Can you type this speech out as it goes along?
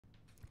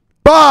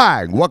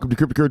Bang! Welcome to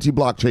Cryptocurrency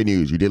Blockchain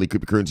News, your daily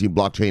cryptocurrency and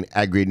blockchain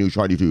aggregate news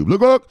on YouTube.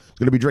 Look, look, it's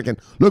going to be drinking.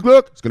 Look,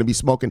 look, it's going to be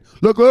smoking.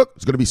 Look, look,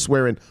 it's going to be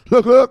swearing.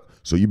 Look, look.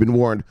 So you've been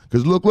warned.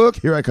 Because look, look,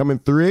 here I come in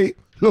 3.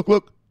 Look,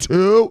 look,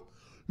 2.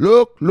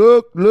 Look,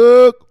 look,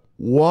 look,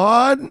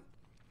 1.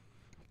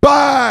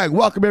 Bang!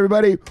 Welcome,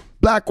 everybody.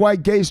 Black,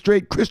 white, gay,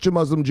 straight, Christian,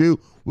 Muslim, Jew.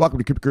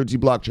 Welcome to Cryptocurrency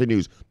Blockchain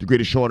News, the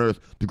greatest show on earth,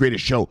 the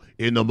greatest show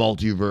in the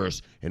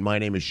multiverse. And my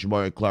name is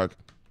Shomari Clarke,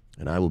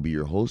 and I will be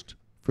your host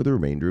for the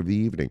remainder of the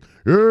evening.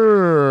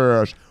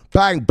 Yes.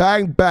 Bang,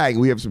 bang, bang.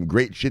 We have some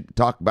great shit to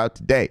talk about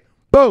today.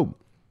 Boom.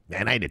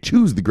 Man, I had to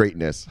choose the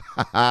greatness.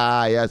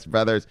 Yes,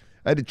 brothers.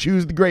 I had to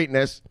choose the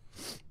greatness.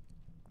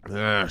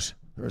 Yes.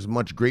 There's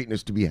much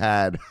greatness to be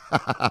had.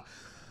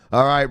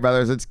 All right,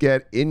 brothers. Let's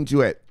get into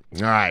it.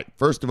 All right.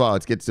 First of all,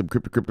 let's get some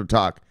crypto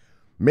talk.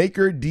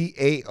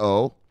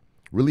 MakerDAO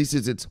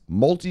releases its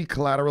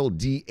Multi-Collateral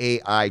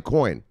DAI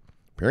coin.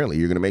 Apparently,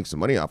 you're going to make some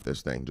money off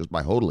this thing just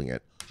by hodling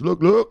it. So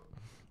look, look.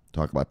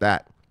 Talk about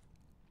that.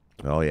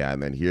 Oh, yeah.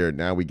 And then here,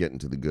 now we get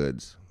into the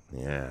goods.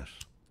 Yes.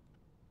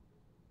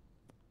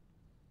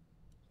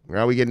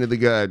 Now we get into the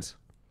goods.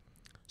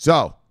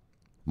 So,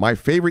 my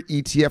favorite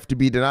ETF to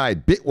be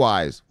denied,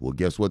 Bitwise. Well,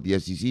 guess what the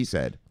SEC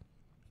said?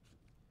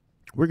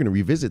 We're going to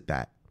revisit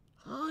that.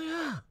 Oh,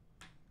 yeah.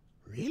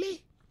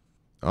 Really?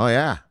 Oh,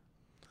 yeah.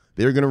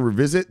 They're going to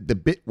revisit the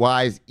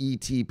Bitwise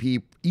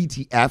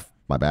ETF,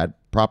 my bad,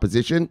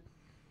 proposition.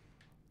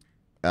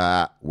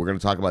 We're going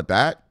to talk about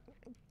that.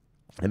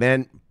 And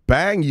then,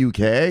 bang,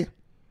 UK.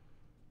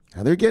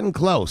 Now, they're getting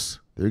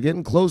close. They're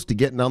getting close to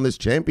getting on this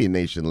champion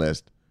nation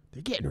list.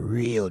 They're getting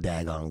real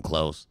daggone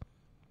close.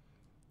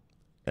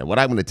 And what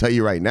I'm going to tell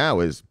you right now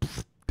is,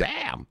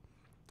 damn,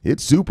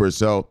 it's super.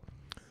 So,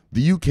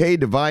 the UK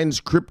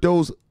defines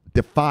crypto's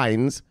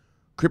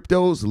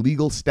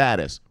legal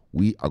status.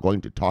 We are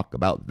going to talk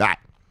about that.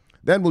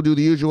 Then we'll do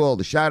the usual,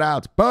 the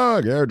shout-outs,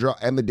 bang, airdrop,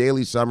 and the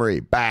daily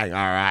summary. Bang, all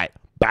right,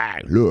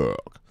 bang,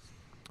 look.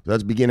 So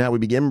let's begin how we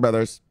begin,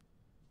 brothers,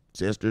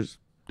 sisters,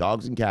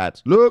 dogs, and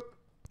cats. Look,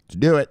 let's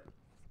do it.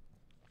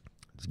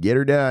 Let's get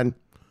her done.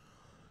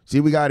 See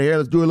what we got here.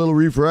 Let's do a little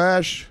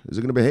refresh. Is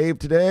it going to behave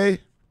today?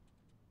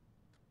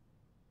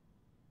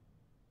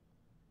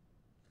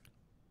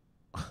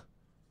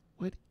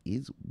 What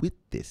is with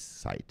this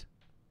site?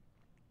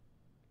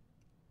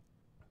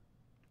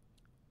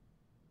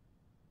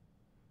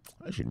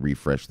 I should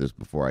refresh this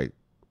before I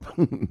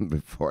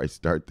before I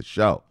start the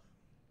show.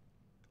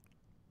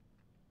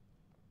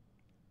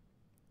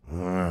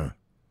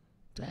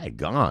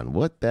 Daggone,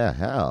 what the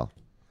hell?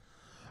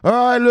 All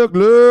right, look,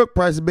 look.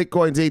 Price of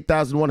Bitcoin's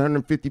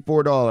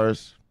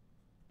 $8,154.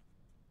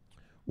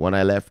 When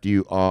I left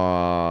you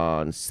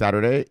on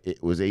Saturday,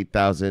 it was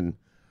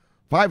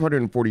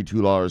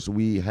 $8,542.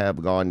 We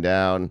have gone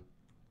down,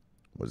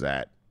 what was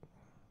that?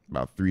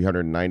 About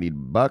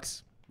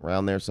 $390,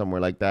 around there,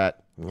 somewhere like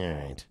that. All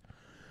right.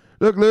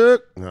 Look,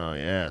 look. Oh,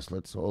 yes.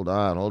 Let's hold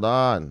on. Hold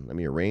on. Let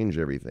me arrange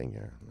everything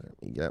here.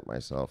 Let me get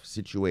myself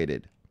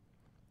situated.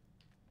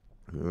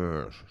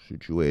 Yes,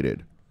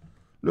 situated.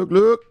 Look,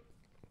 look.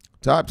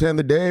 Top 10 of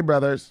the day,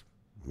 brothers.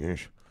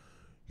 Yes.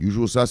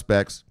 Usual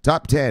suspects.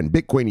 Top 10.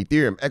 Bitcoin,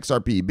 Ethereum,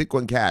 XRP,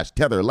 Bitcoin Cash,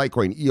 Tether,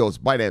 Litecoin, EOS,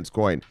 Binance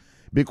Coin,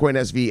 Bitcoin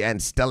SV,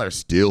 and Stellar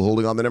still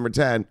holding on the number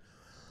 10.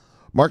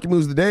 Market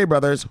moves of the day,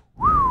 brothers.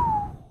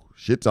 Whew.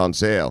 Shit's on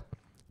sale.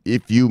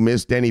 If you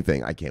missed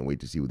anything, I can't wait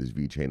to see what this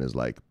V-chain is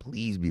like.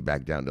 Please be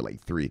back down to like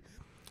 3.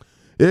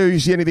 If you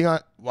see anything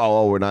on...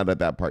 Oh, we're not at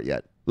that part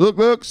yet. Look,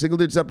 look. Single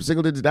digits up,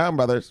 single digits down,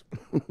 brothers.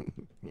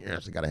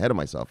 Yes, I got ahead of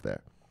myself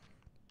there.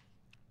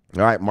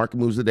 All right, market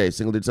moves of the day.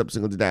 Single digits up,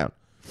 single digits down.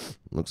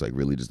 Looks like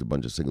really just a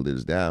bunch of single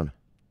digits down.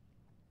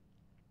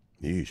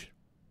 Yeesh.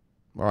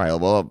 All right,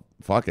 well,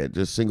 fuck it.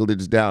 Just single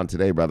digits down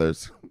today,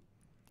 brothers.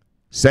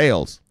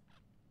 Sales.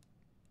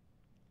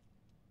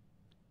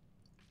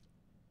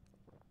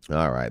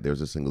 All right,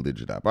 there's a single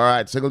digit up. All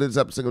right, single digits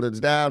up, single digits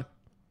down.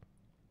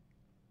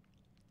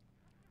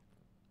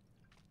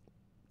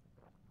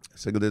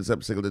 Single digits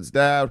up, single digits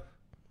down.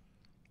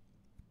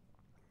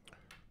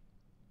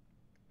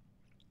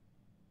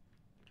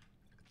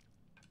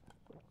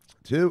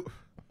 Two.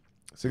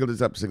 Single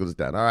digits up, single digits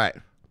down. All right.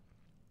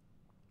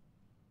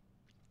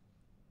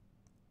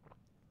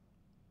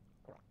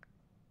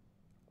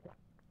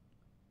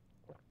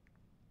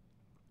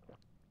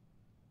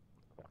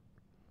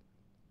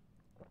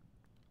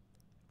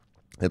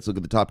 Let's look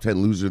at the top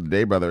 10 losers of the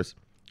day, brothers.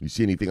 You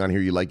see anything on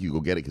here you like, you go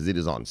get it because it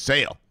is on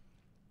sale.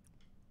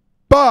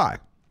 Buy.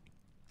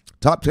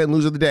 Top 10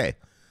 losers of the day.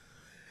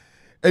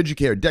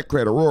 Educare,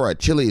 Decred, Aurora,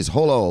 Chili's,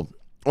 Holo,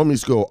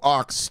 Omnisco,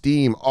 Ox,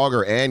 Steam,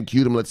 Augur, and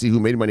Qtum. Let's see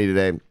who made money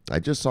today. I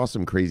just saw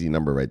some crazy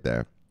number right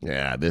there.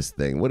 Yeah, this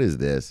thing. What is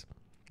this?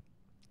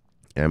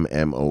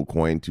 MMO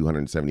coin,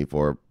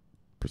 274%.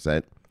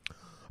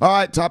 All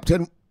right, top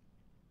 10.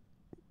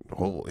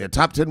 Oh, yeah,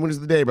 top 10 winners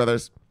of the day,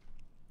 brothers.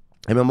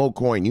 MMO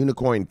Coin,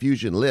 Unicoin,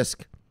 Fusion,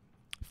 Lisk,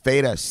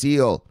 Theta,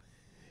 Seal,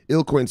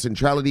 Ilcoin,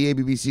 Centrality,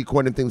 ABBC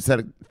Coin, and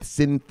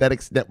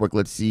Synthetics Network.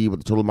 Let's see what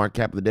the total market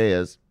cap of the day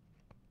is.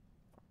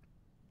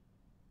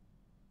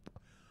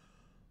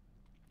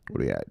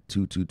 What are we at?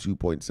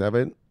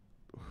 222.7.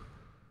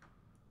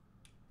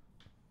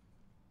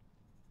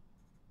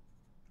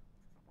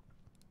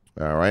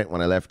 All right.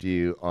 When I left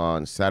you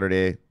on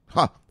Saturday,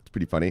 it's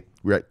pretty funny.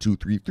 We're at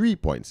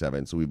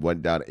 233.7. So we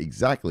went down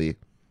exactly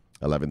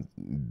 $11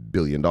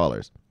 billion.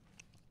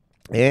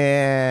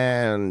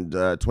 And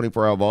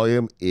 24-hour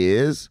volume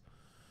is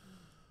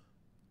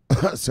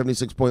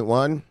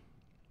 76.1.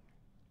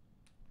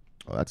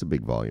 Oh, that's a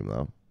big volume,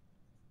 though.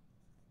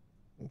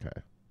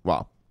 Okay.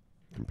 Wow.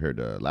 Compared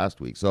to last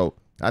week. So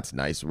that's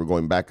nice. We're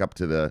going back up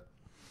to the...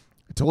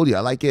 I told you, I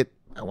like it.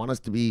 I want us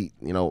to be,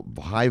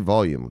 high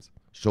volumes.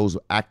 Shows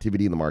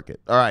activity in the market.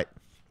 All right.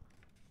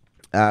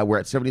 We're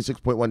at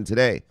 76.1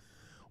 today.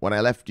 When I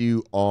left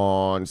you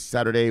on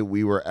Saturday,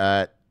 we were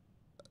at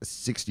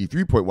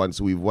 63.1.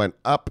 So we went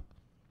up,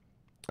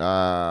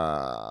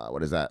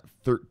 what is that?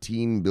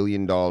 $13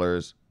 billion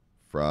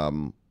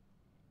from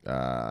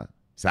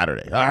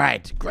Saturday. All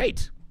right.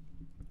 Great.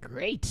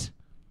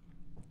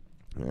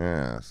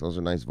 Yeah, so those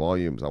are nice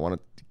volumes. I want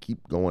it to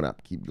keep going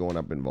up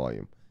in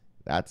volume.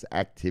 That's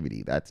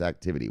activity.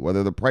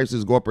 Whether the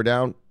prices go up or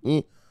down,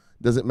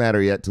 doesn't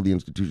matter yet till the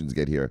institutions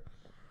get here.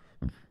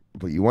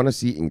 But you want to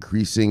see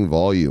increasing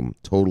volume,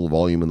 total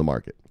volume in the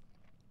market.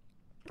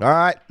 All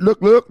right, look,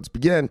 let's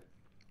begin.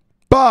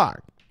 Bye.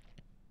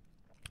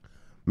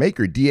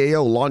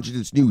 MakerDAO launches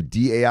its new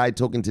DAI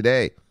token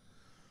today.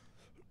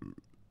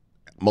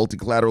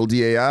 Multi-Collateral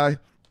DAI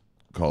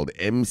called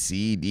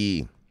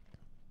MCD.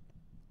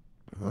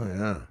 Oh,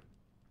 yeah.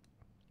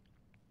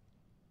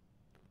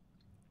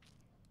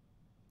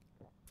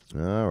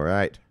 All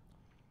right.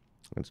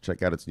 Let's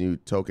check out its new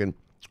token.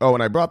 Oh,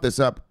 and I brought this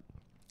up.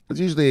 It's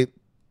usually,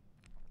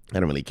 I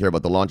don't really care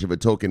about the launch of a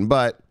token,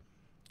 but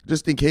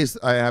just in case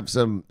I have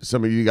some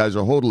of you guys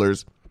are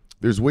hodlers,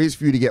 there's ways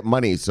for you to get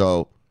money.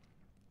 So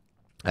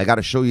I got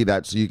to show you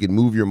that so you can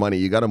move your money.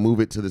 You got to move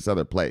it to this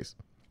other place.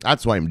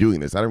 That's why I'm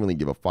doing this. I don't really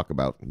give a fuck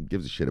about, who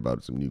gives a shit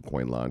about some new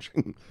coin launch.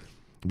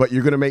 But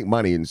you're going to make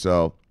money, and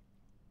so...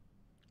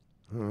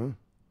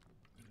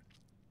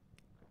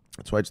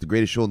 That's why it's the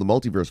greatest show in the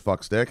multiverse,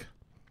 fuckstick.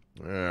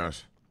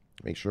 Yes.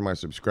 Make sure my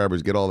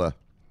subscribers get all the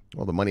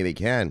money they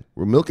can.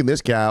 We're milking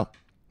this cow.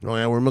 Oh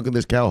yeah, we're milking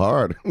this cow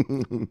hard.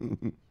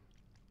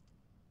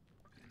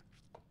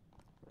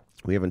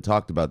 We haven't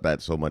talked about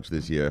that so much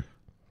this year,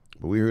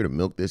 but we're here to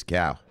milk this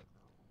cow.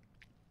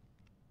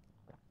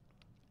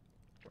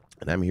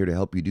 And I'm here to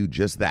help you do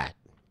just that.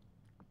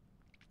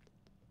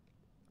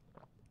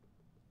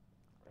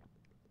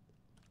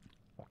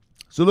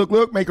 So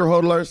look, maker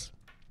hodlers.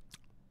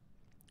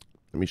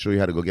 Let me show you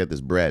how to go get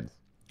this bread.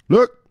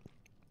 Look.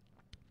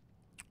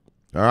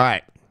 All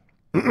right.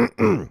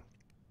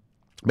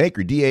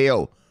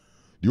 MakerDAO,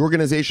 the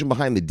organization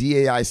behind the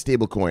DAI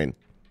stablecoin.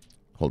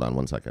 Hold on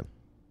one second.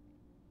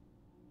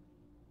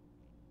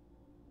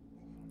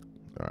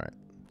 All right.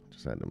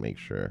 Just had to make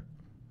sure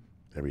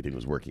everything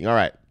was working. All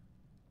right.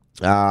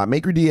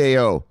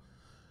 MakerDAO,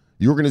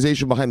 the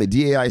organization behind the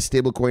DAI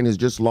stablecoin, has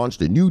just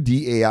launched a new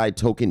DAI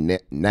token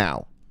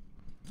now,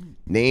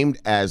 named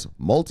as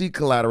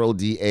Multi-Collateral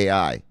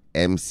DAI,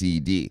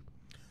 MCD.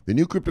 The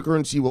new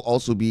cryptocurrency will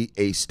also be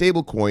a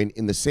stablecoin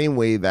in the same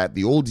way that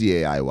the old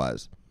DAI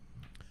was.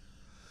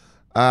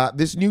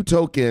 This new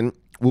token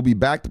will be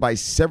backed by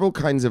several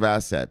kinds of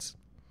assets,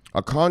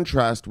 a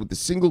contrast with the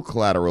single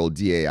collateral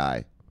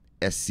DAI,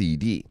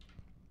 SCD,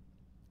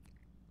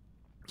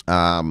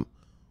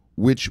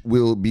 which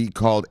will be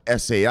called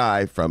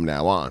SAI from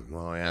now on.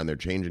 Oh yeah, and they're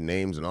changing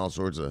names and all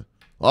sorts of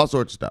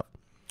stuff.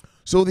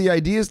 So the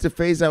idea is to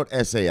phase out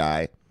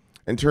SAI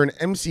and turn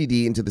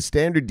MCD into the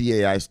standard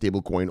DAI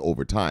stablecoin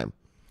over time.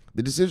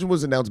 The decision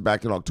was announced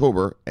back in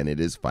October, and it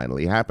is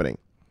finally happening.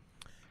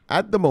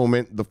 At the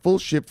moment, the full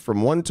shift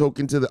from one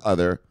token to the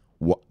other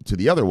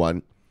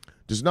one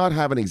does not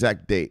have an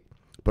exact date,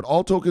 but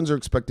all tokens are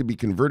expected to be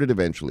converted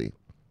eventually.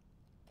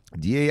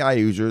 DAI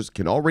users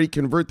can already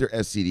convert their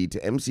SCD to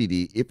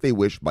MCD if they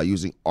wish by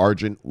using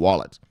Argent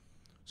Wallet.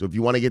 So if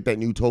you want to get that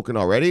new token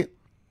already,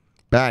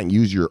 bang,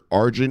 use your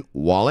Argent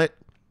Wallet,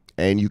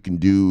 and you can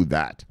do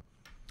that.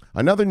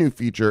 Another new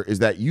feature is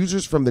that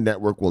users from the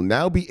network will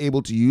now be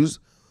able to use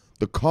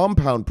the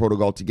Compound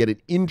protocol to get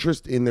an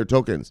interest in their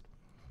tokens.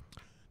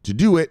 To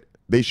do it,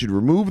 they should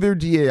remove their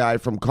DAI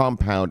from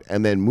Compound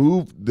and then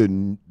move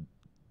the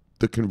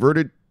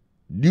converted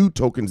new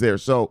tokens there.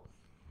 So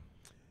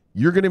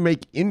you're going to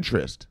make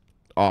interest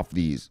off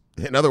these.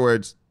 In other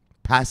words,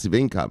 passive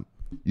income.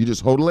 You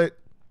just hodl it,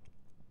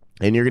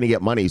 and you're going to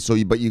get money.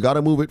 But you got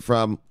to move it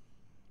from,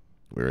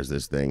 where is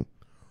this thing?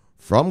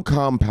 From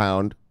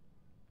Compound.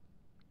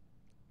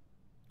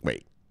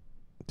 Wait.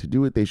 To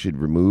do it, they should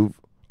remove.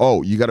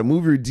 Oh, you got to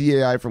move your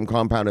DAI from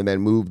Compound and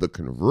then move the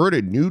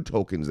converted new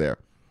tokens there.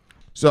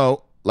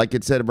 So, like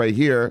it said right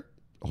here,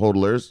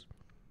 hodlers,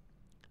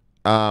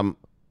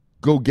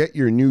 go get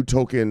your new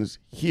tokens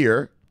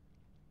here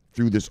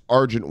through this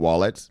Argent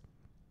wallet.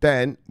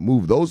 Then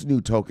move those new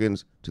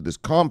tokens to this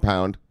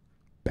Compound.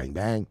 Bang,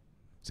 bang.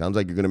 Sounds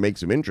like you're going to make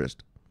some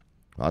interest.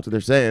 Well, that's what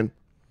they're saying.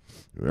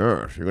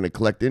 You're going to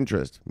collect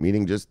interest,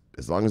 meaning just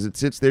as long as it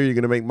sits there, you're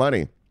going to make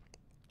money.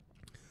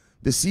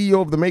 The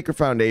CEO of the Maker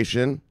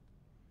Foundation,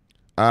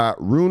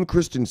 Rune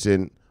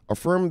Christensen,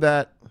 affirmed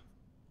that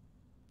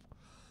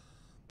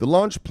the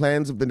launch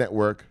plans of the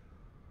network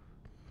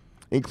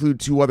include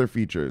two other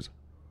features: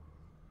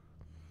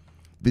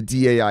 the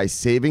DAI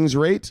savings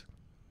rate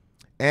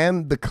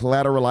and the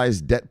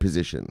collateralized debt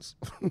positions.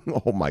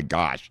 Oh my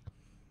gosh.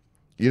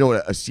 You know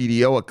what a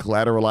CDO, a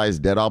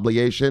collateralized debt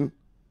obligation?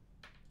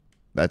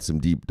 That's some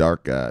deep,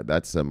 dark,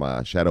 that's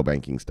some shadow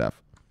banking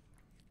stuff.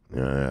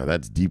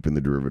 That's deep in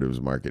the derivatives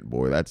market,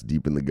 boy. That's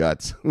deep in the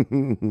guts.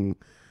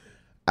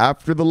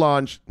 After the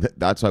launch,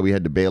 that's why we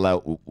had to bail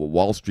out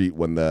Wall Street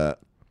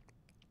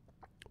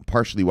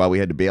partially why we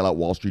had to bail out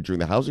Wall Street during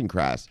the housing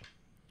crash,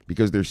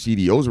 because their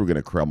CDOs were going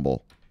to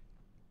crumble.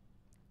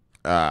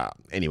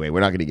 Anyway, we're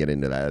not going to get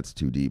into that. It's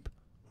too deep.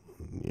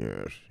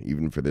 Yes,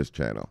 even for this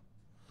channel.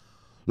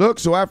 Look,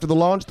 so after the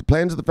launch, the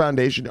plans of the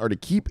foundation are to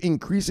keep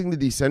increasing the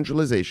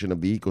decentralization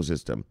of the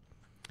ecosystem.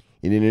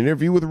 In an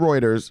interview with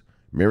Reuters,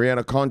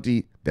 Mariana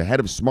Conti, the head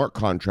of smart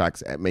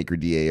contracts at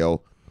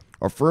MakerDAO,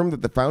 affirmed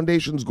that the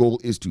foundation's goal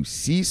is to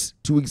cease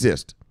to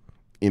exist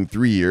in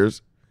 3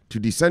 years,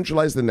 to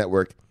decentralize the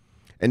network,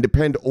 and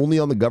depend only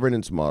on the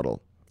governance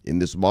model. In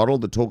this model,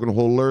 the token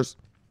holders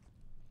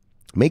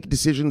make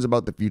decisions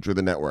about the future of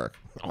the network.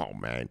 Oh,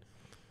 man.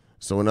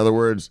 So, in other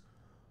words,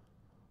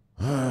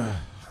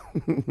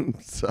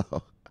 so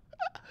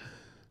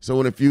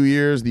in a few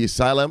years, the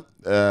asylum,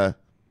 the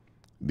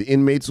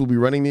inmates will be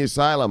running the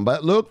asylum.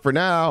 But look, for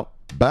now,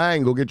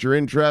 bang, go get your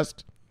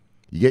interest.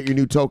 You get your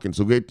new token.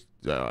 So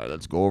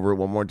let's go over it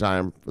one more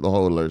time for the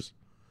hodlers.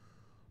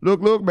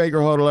 Look, Maker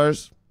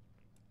hodlers.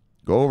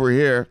 Go over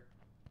here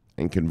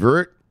and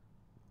convert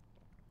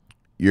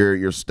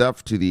your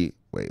stuff to the,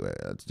 wait,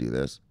 let's do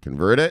this.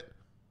 Convert it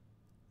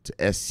to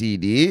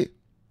SCD.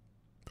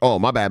 Oh,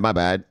 my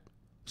bad.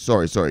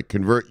 Sorry.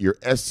 Convert your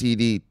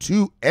SCD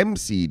to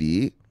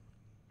MCD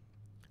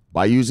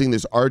by using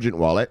this Argent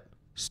wallet.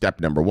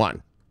 Step number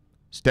 1.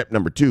 Step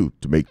number 2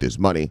 to make this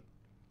money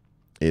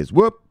is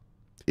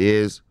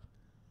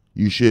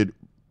you should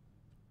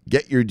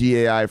get your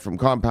DAI from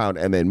Compound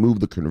and then move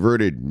the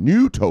converted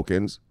new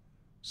tokens.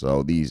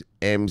 So these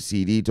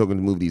MCD tokens,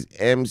 move these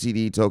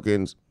MCD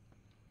tokens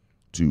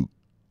to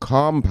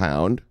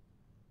Compound,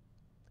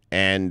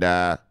 and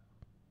there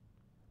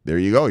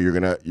you go. You're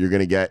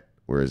gonna get,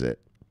 where is it?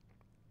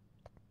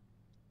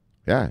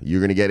 Yeah, you're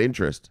going to get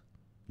interest.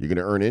 You're going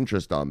to earn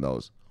interest on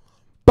those.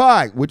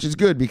 But, which is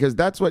good, because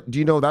that's what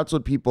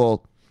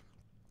people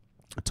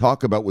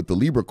talk about with the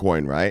Libra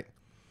coin, right?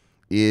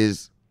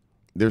 Is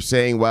they're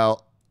saying,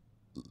 well,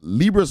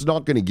 Libra's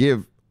not going to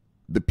give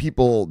the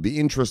people the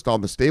interest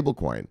on the stable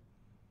coin,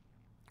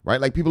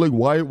 right? Like, people are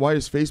like, why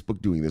is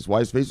Facebook doing this? Why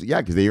is Facebook? Yeah,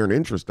 because they earn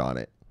interest on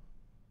it,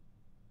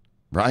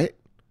 right?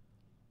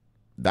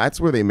 That's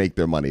where they make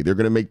their money. They're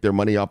going to make their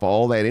money off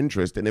all that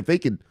interest. And if they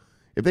could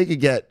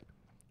get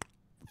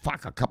a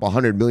couple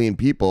 100 million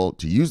people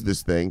to use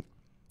this thing,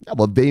 yeah,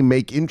 well, they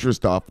make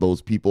interest off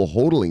those people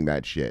hodling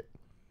that shit.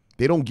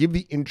 They don't give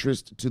the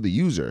interest to the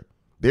user.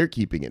 They're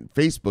keeping it.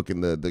 Facebook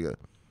and the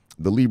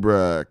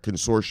Libra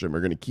consortium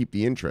are going to keep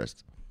the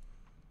interest.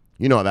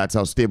 You know, that's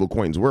how stable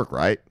coins work,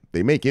 right?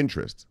 They make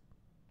interest.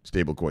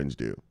 Stable coins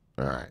do.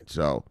 All right.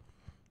 So,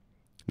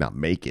 not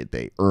make it.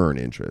 They earn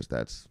interest.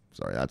 That's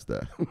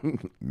the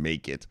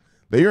make it.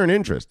 They earn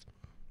interest.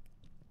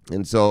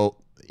 And so,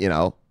 you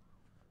know,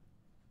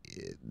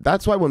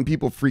 that's why when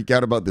people freak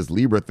out about this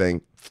Libra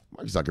thing,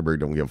 Mark Zuckerberg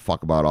don't give a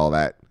fuck about all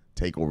that.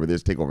 Take over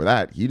this, take over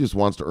that. He just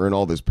wants to earn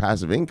all this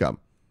passive income.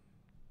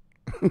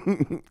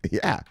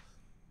 Yeah.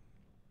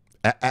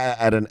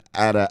 At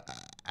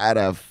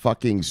a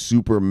fucking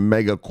super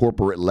mega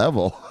corporate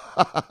level.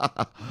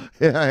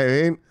 Yeah, I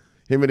mean,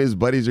 him and his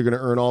buddies are going to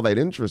earn all that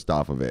interest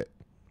off of it.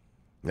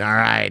 All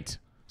right.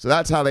 So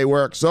that's how they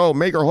work. So,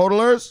 Maker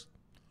hodlers,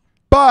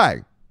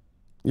 bye.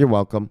 You're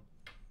welcome.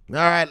 All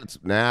right,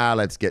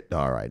 let's get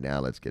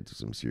to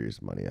some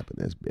serious money up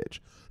in this bitch.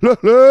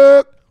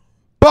 Look,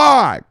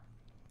 bye.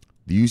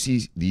 The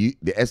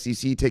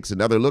SEC takes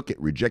another look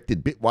at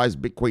rejected Bitwise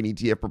Bitcoin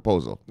ETF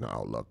proposal.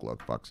 No, look,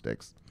 fuck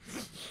sticks.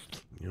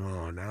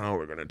 Oh, now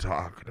we're gonna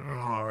talk.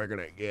 Oh, we're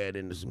gonna get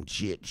into some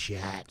chit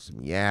chat,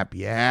 some yap,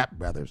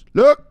 brothers.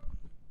 Look.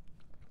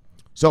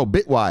 So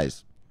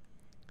Bitwise,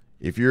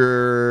 if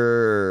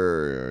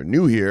you're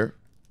new here,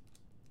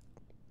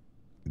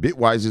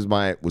 Bitwise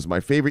was my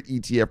favorite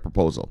ETF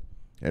proposal.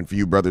 And for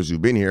you brothers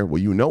who've been here,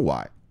 well, you know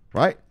why,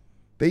 right?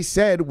 They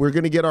said we're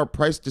going to get our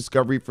price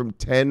discovery from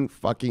 10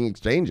 fucking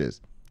exchanges.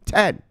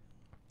 10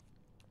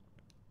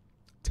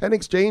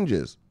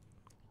 exchanges.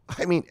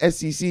 I mean,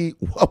 SEC,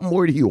 what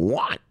more do you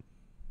want?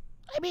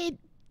 I mean,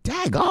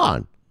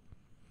 daggone.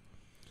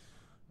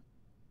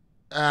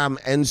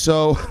 And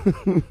so,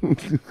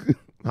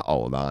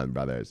 hold on,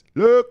 brothers.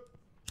 Look.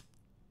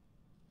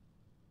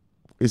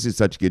 This is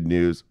such good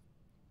news.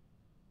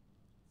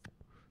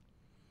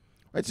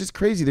 It's just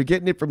crazy. They're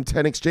getting it from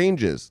 10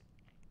 exchanges.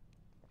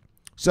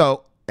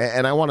 So,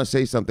 and I want to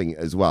say something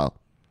as well.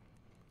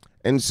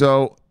 And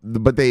so,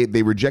 but they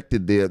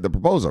rejected the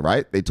proposal,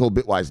 right? They told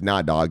Bitwise,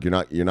 nah, dog, we're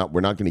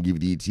not going to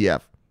give you the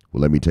ETF.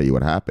 Well, let me tell you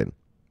what happened.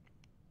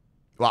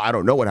 Well, I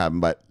don't know what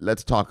happened, but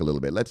let's talk a little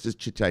bit. Let's just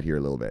chit-chat here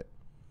a little bit.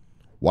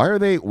 Why are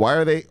they,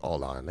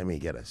 hold on, let me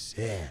get a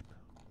sip.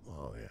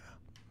 Oh, yeah.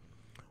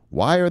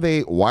 Why are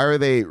they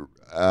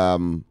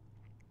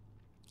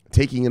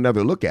taking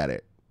another look at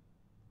it?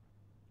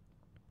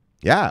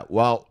 Yeah,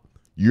 well,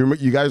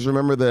 you guys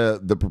remember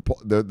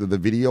the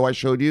video I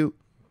showed you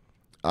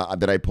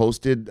that I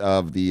posted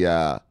of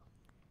the,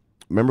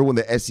 remember when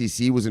the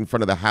SEC was in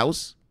front of the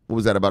House? What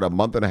was that, about a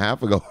month and a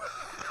half ago?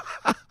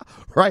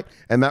 Right?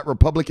 And that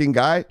Republican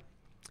guy,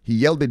 he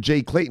yelled at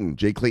Jay Clayton.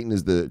 Jay Clayton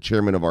is the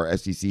chairman of our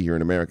SEC here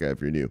in America,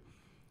 if you're new.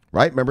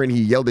 Right? Remember, and he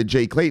yelled at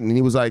Jay Clayton, and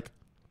he was like,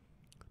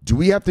 do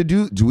we have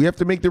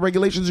to make the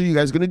regulations, or are you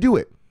guys going to do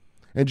it?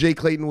 And Jay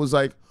Clayton was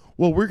like,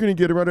 well, we're going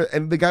to get around it.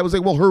 And the guy was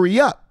like, well, hurry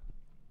up.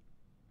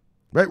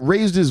 Right?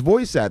 Raised his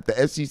voice at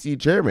the SEC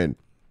chairman,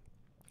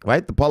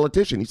 right? The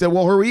politician. He said,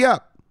 well, hurry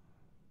up.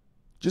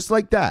 Just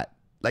like that.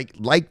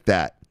 Like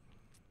that.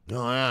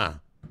 Oh, yeah.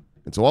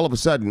 And so all of a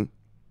sudden,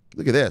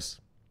 look at this.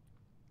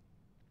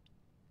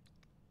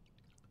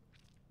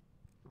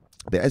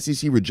 The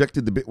SEC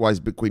rejected the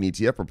Bitwise Bitcoin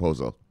ETF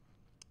proposal.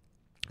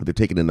 They're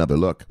taking another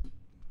look.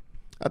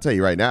 I'll tell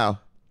you right now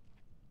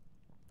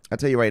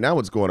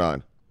what's going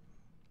on.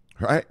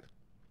 Right?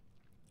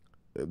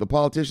 The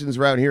politicians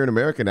around here in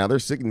America now, they're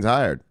sick and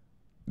tired.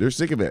 They're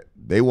sick of it.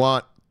 They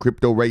want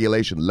crypto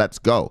regulation. Let's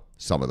go,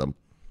 some of them.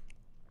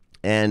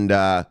 And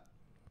I'll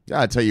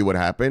tell you what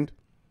happened.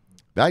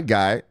 That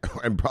guy,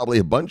 and probably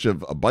a bunch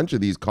of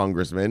these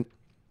congressmen,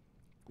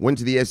 went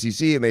to the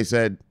SEC and they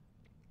said,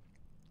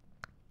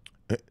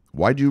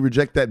 why'd you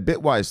reject that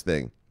Bitwise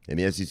thing? And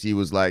the SEC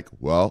was like,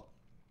 well,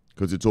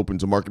 because it's open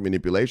to market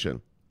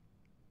manipulation.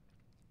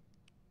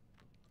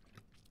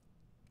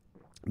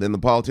 Then the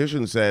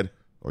politician said,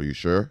 are you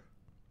sure?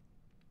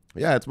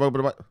 Yeah, it's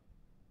open to.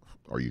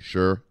 Are you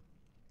sure?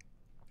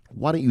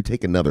 Why don't you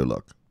take another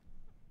look?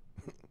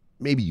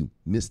 Maybe you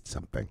missed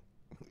something.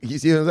 You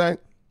see what I'm saying?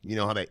 You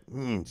know how they,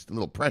 just a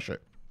little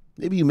pressure.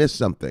 Maybe you missed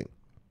something.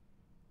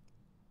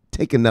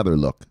 Take another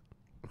look.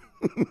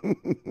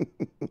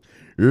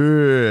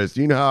 Yes,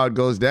 you know how it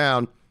goes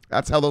down.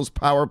 That's how those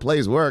power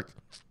plays work.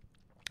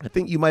 I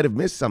think you might have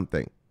missed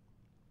something.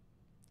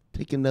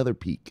 Take another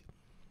peek.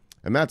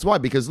 And that's why,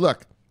 because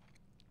look,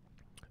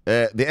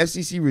 the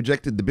SEC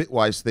rejected the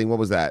Bitwise thing. What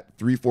was that?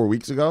 3-4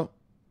 weeks ago?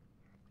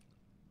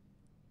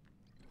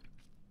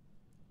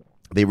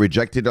 They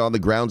rejected it on the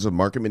grounds of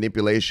market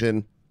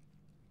manipulation.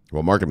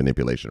 Well, market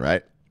manipulation,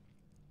 right?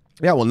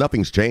 Yeah, well,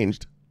 nothing's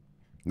changed.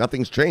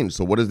 Nothing's changed.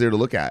 So what is there to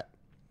look at?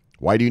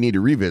 Why do you need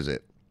to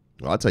revisit?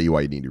 Well, I'll tell you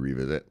why you need to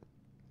revisit.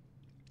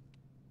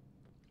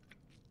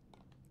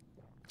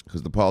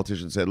 Because the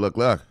politician said, look,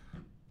 I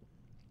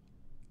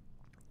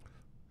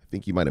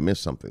think you might have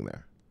missed something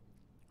there.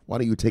 Why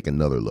don't you take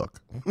another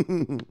look?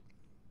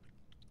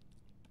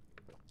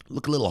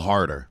 Look a little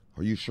harder.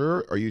 Are you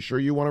sure? Are you sure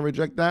you want to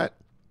reject that?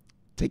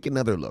 Take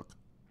another look.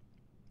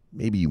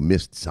 Maybe you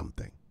missed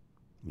something.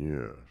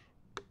 Yeah.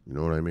 You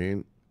know what I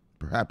mean?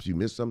 Perhaps you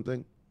missed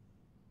something.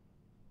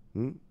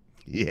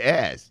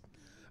 Yes.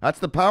 That's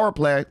the power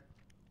play.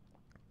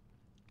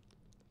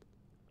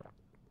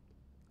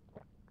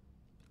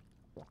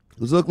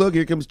 Look,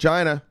 here comes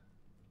China.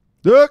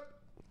 Look.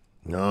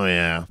 Oh,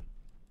 yeah.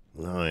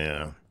 Oh,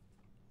 yeah.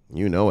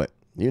 You know it.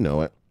 You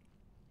know it.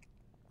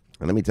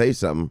 And let me tell you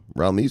something.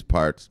 Around these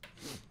parts,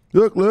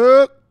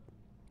 look.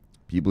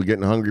 People are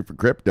getting hungry for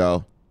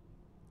crypto.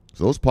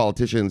 So those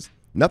politicians,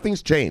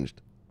 nothing's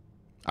changed.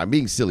 I'm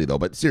being silly, though,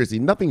 but seriously,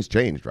 nothing's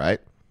changed, right?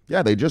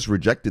 Yeah, they just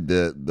rejected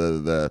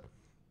the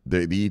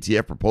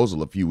ETF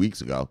proposal a few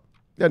weeks ago.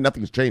 Yeah,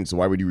 nothing's changed, so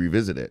why would you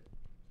revisit it?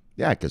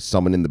 Yeah, because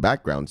someone in the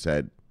background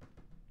said,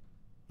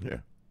 yeah,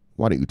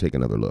 why don't you take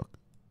another look?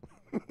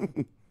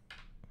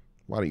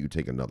 Why don't you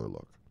take another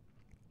look?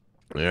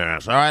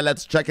 Yes, all right,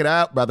 let's check it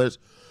out, brothers.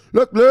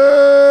 Look,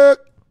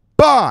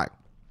 bye.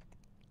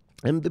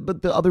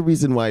 But the other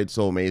reason why it's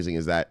so amazing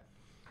is that,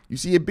 you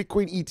see, a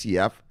Bitcoin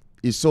ETF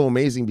is so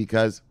amazing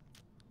because,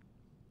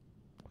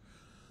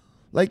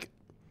 like,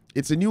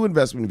 it's a new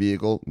investment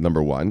vehicle,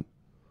 number one.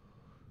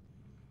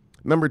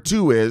 Number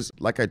two is,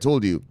 like I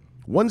told you,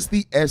 once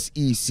the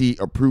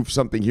SEC approves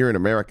something here in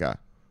America,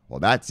 well,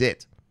 that's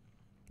it.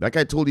 Like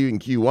I told you in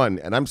Q1,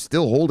 and I'm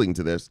still holding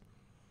to this,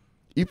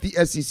 if the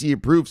SEC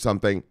approves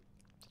something,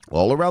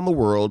 all around the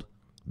world,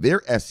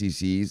 their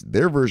SECs,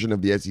 their version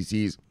of the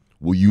SECs,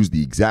 will use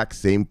the exact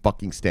same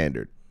fucking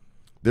standard.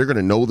 They're going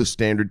to know the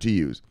standard to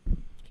use.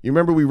 You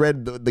remember we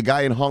read the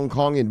guy in Hong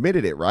Kong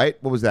admitted it, right?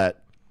 What was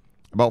that?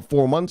 About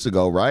 4 months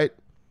ago, right?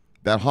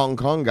 That Hong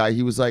Kong guy,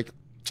 he was like,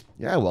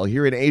 yeah, well,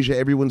 here in Asia,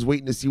 everyone's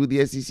waiting to see what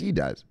the SEC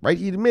does, right?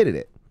 He admitted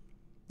it.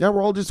 Now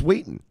we're all just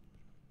waiting,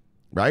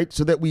 right?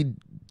 So that we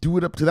do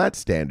it up to that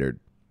standard.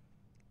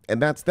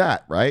 And that's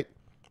that, right?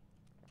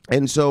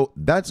 And so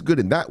that's good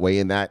in that way,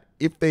 in that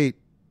if they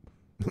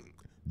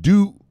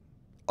do,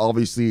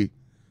 obviously,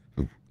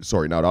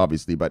 sorry, not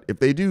obviously, but if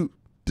they do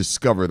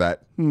discover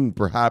that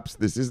perhaps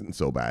this isn't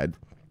so bad,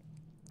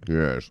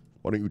 yes,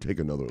 why don't you take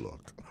another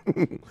look?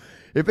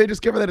 If they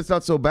discover that it's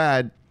not so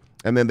bad,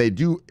 And then they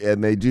do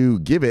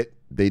give it,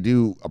 they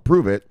do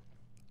approve it,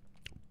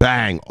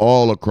 bang,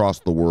 all across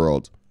the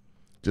world.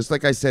 Just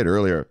like I said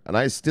earlier, and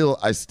I still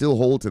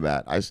hold to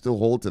that. I still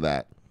hold to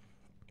that.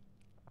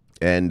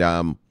 And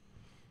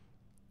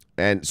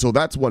so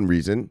that's one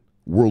reason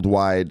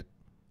worldwide.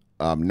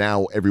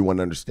 Now everyone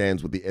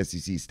understands what the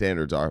SEC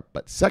standards are.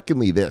 But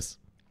secondly, this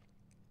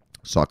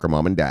soccer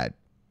mom and dad.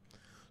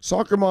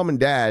 Soccer mom and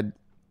dad,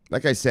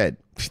 like I said,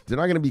 they're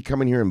not going to be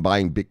coming here and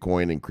buying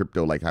Bitcoin and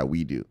crypto like how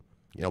we do.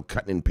 You know,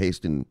 cutting and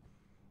pasting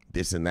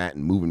this and that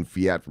and moving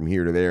fiat from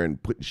here to there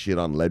and putting shit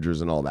on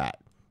ledgers and all that.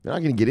 They're not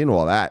going to get into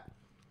all that.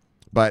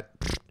 But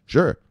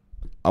sure,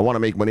 I want to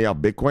make money off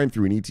Bitcoin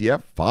through an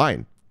ETF.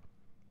 Fine.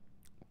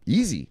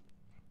 Easy.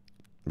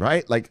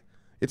 Right? Like,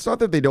 it's not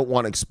that they don't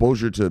want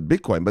exposure to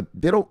Bitcoin, but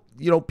they don't,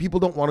 you know, people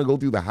don't want to go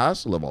through the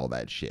hassle of all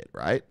that shit,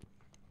 right?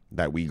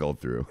 That we go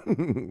through,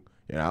 you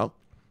know?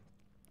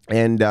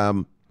 And,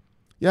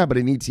 yeah, but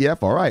an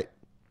ETF, all right.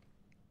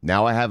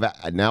 Now I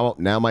have,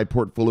 now my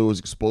portfolio is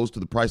exposed to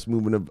the price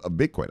movement of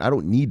Bitcoin. I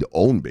don't need to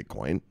own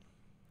Bitcoin,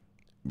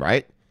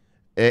 right?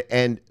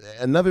 And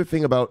another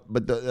thing about,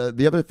 but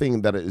the other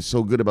thing that is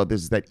so good about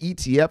this is that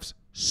ETFs,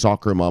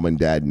 soccer mom and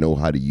dad know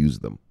how to use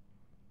them.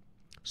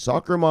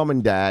 Soccer mom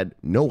and dad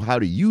know how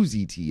to use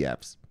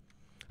ETFs.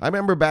 I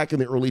remember back in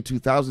the early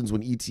 2000s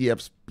when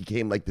ETFs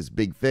became like this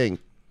big thing.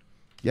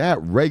 Yeah,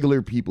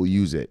 regular people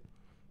use it,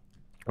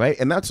 right?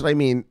 And that's what I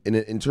mean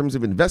in terms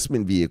of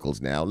investment vehicles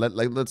now.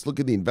 Let's look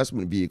at the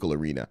investment vehicle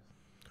arena,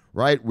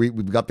 right?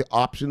 We've got the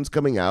options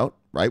coming out,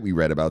 right? We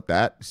read about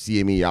that.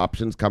 CME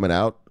options coming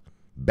out.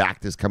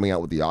 Bactus coming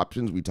out with the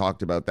options. We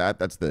talked about that.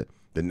 That's the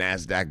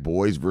NASDAQ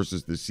boys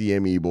versus the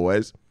CME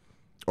boys.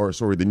 Or,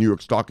 sorry, the New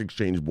York Stock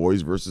Exchange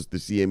boys versus the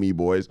CME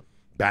boys,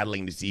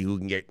 battling to see who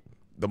can get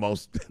the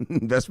most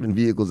investment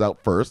vehicles out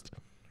first,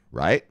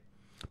 right?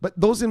 But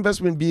those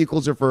investment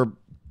vehicles are for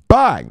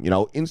buying, you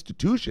know,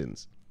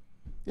 institutions.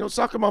 You know,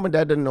 soccer mom and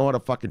dad doesn't know how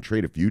to fucking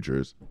trade a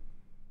futures.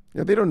 You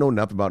know, they don't know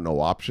nothing about no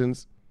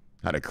options,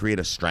 how to create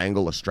a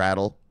strangle, a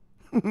straddle.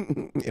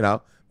 You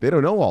know, they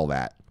don't know all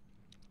that.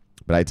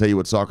 But I tell you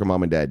what soccer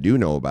mom and dad do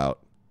know about,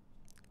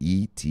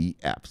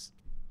 ETFs.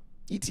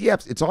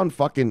 ETFs, it's on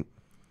fucking...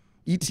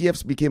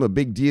 ETFs became a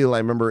big deal, I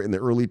remember, in the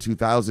early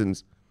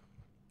 2000s.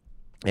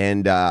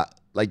 And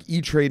like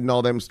E-Trade and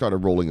all them started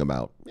rolling them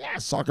out. Yeah,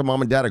 soccer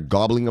mom and dad are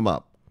gobbling them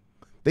up.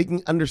 They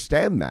can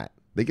understand that.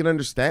 They can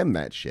understand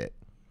that shit.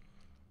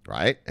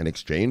 Right? An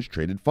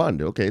exchange-traded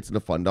fund. Okay, it's in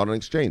a fund on an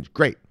exchange.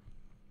 Great.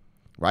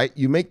 Right?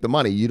 You make the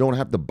money. You don't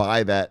have to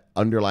buy that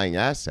underlying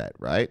asset,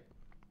 right?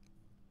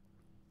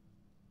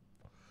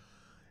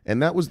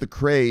 And that was the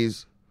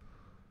craze.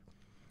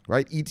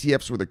 Right?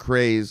 ETFs were the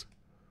craze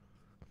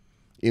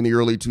in the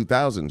early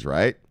 2000s,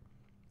 right?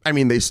 I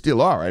mean, they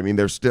still are. I mean,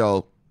 they're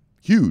still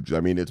huge. I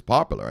mean, it's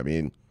popular. I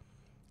mean,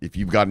 if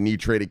you've got an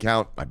E-Trade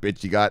account, I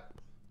bet you got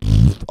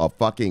a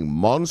fucking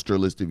monster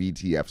list of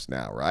ETFs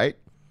now, right?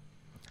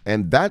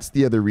 And that's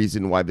the other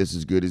reason why this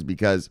is good is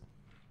because,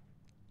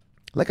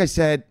 like I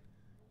said,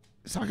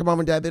 soccer mom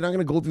and dad, they're not going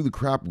to go through the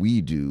crap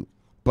we do.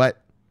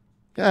 But,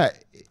 yeah,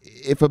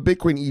 if a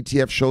Bitcoin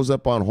ETF shows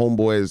up on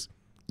Homeboy's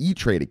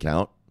E-Trade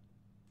account,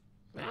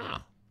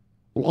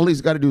 well, all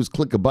he's got to do is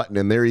click a button,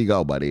 and there you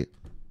go, buddy.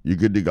 You're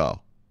good to go.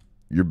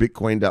 You're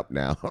Bitcoined up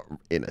now,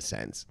 in a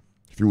sense,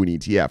 through an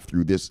ETF,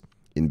 through this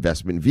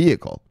investment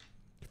vehicle,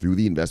 through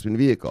the investment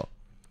vehicle.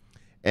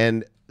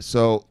 And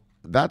so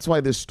that's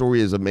why this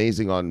story is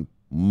amazing on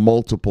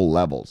multiple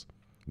levels.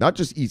 Not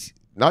just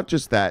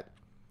that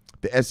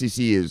the SEC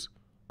is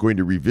going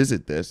to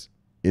revisit this.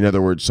 In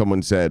other words,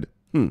 someone said,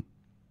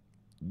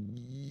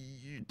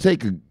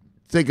 take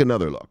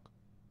another look.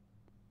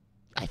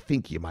 I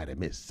think you might have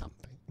missed something.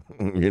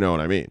 You know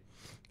what I mean?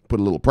 Put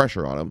a little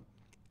pressure on them.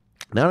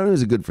 Not only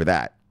is it good for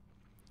that,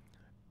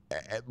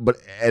 but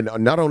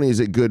not only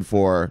is it good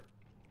for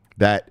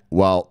that,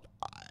 well,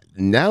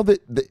 now that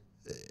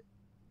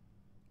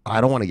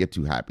I don't want to get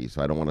too happy,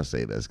 so I don't want to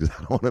say this because I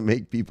don't want to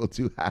make people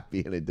too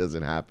happy and it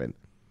doesn't happen.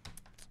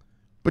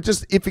 But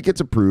just if it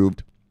gets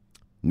approved,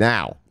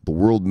 now the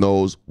world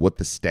knows what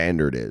the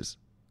standard is.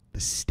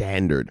 The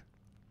standard,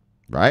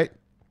 right?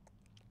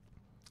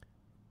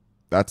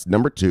 That's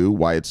number 2,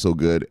 why it's so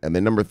good. And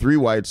then number 3,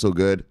 why it's so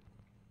good.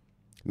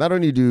 Not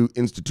only do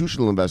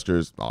institutional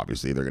investors,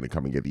 obviously they're going to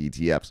come and get the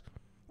ETFs,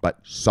 but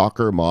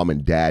soccer mom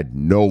and dad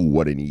know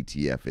what an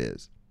ETF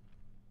is.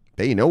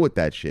 They know what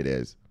that shit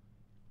is.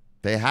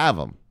 They have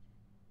them.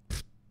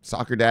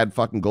 Soccer dad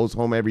fucking goes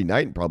home every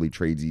night and probably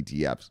trades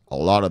ETFs. A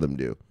lot of them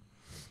do.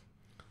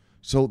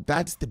 So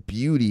that's the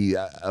beauty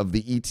of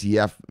the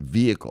ETF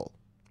vehicle,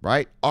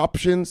 right?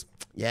 Options,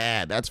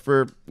 yeah, that's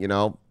for, you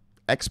know,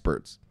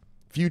 experts.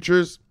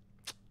 Futures,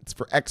 it's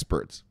for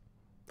experts.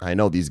 I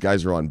know these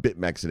guys are on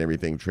BitMEX and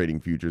everything trading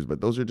futures,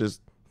 but those are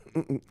just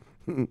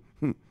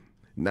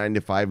 9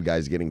 to 5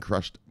 guys getting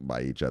crushed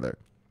by each other.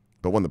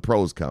 But when the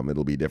pros come,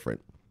 it'll be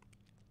different.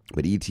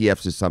 But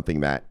ETFs is something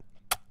that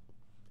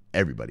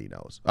everybody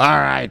knows. All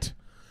right.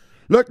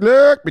 Look,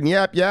 been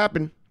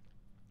yapping.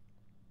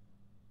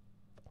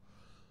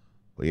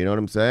 Well, you know what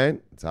I'm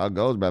saying? That's how it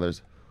goes,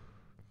 brothers.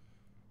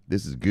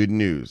 This is good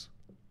news.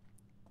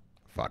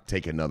 Fuck,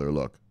 take another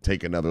look.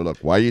 Take another look.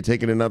 Why are you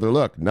taking another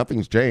look?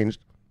 Nothing's changed.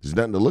 There's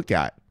nothing to look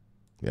at.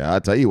 Yeah, I'll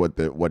tell you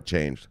what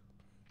changed.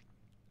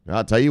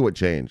 I'll tell you what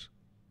changed.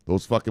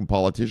 Those fucking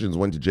politicians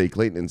went to Jay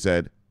Clayton and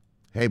said,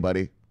 hey,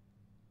 buddy,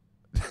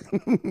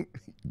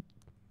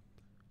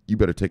 you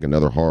better take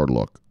another hard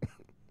look.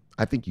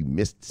 I think you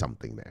missed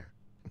something there.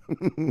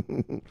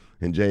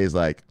 And Jay is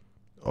like,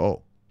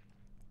 oh,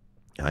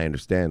 I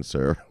understand,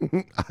 sir.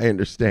 I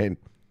understand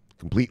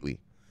completely.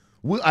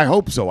 Well, I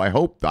hope so. I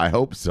hope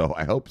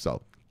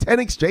so. 10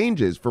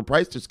 exchanges for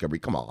price discovery.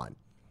 Come on.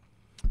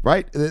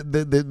 Right?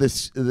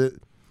 The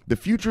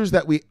futures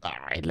that we... All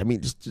right, let me...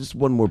 Just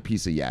one more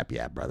piece of yap,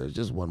 brothers.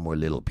 Just one more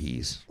little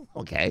piece.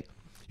 Okay.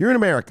 Here in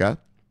America,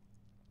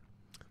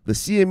 the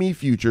CME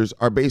futures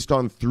are based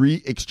on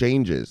 3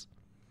 exchanges.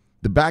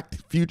 The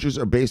backed futures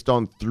are based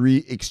on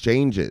 3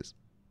 exchanges.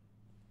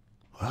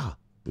 Wow.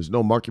 There's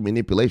no market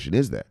manipulation,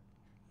 is there?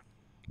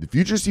 The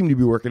futures seem to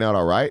be working out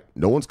all right.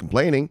 No one's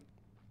complaining.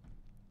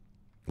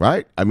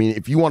 Right? I mean,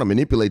 if you want to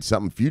manipulate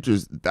something,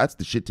 futures, that's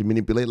the shit to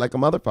manipulate like a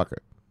motherfucker.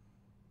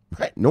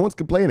 Right? No one's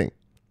complaining.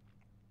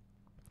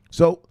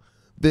 So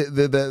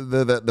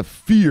the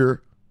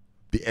fear,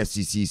 the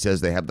SEC says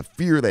they have the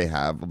fear they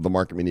have of the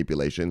market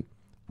manipulation,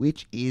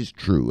 which is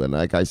true. And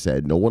like I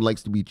said, no one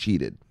likes to be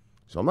cheated.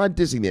 So I'm not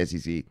dissing the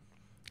SEC.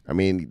 I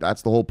mean,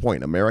 that's the whole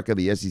point. America,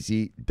 the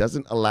SEC,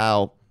 doesn't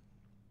allow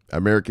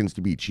Americans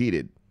to be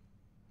cheated.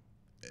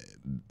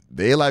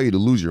 They allow you to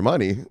lose your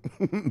money,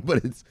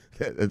 but it's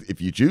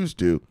if you choose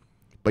to.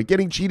 But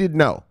getting cheated,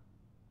 no.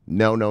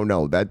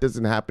 No. That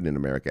doesn't happen in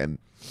America.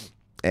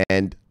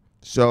 And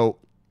so,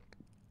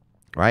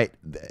 right?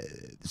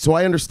 So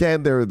I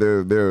understand their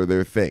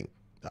thing.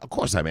 Of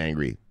course I'm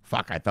angry.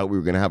 Fuck, I thought we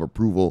were going to have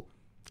approval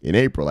in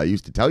April. I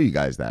used to tell you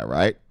guys that,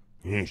 right?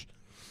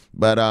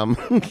 But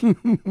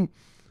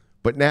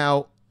but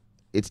now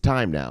it's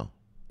time now.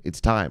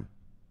 It's time.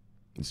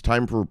 It's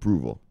time for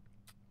approval.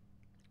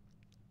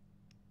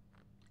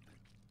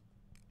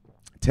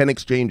 10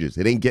 exchanges.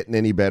 It ain't getting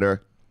any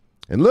better.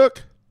 And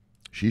look,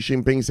 Xi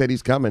Jinping said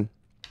he's coming.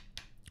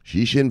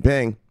 Xi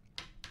Jinping.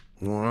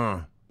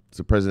 It's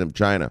the president of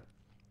China.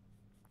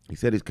 He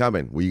said he's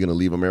coming. Were you going to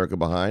leave America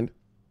behind?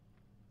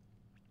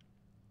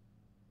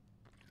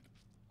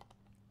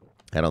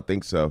 I don't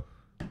think so.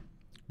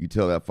 You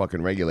tell that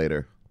fucking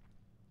regulator.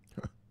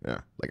 Yeah,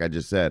 like I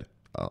just said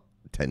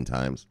 10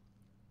 times.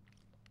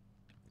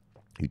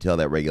 You tell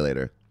that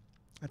regulator,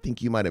 I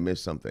think you might have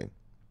missed something.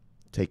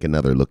 Take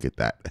another look at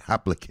that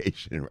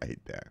application right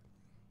there.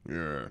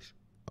 Yes.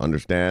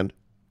 Understand?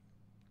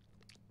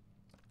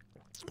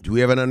 Do we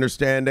have an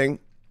understanding?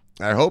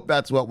 I hope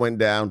that's what went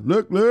down.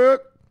 Look.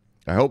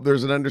 I hope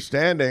there's an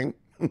understanding.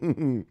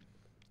 All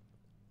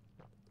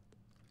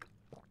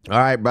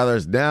right,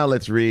 brothers. Now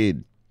let's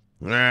read.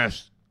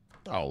 Yes.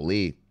 Oh,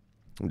 Lee.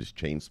 I'm just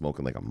chain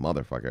smoking like a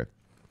motherfucker.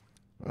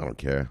 I don't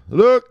care.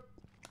 Look.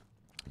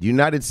 The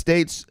United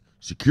States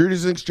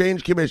Securities and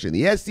Exchange Commission,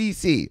 the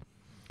SEC,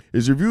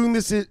 is reviewing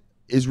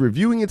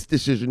its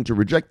decision to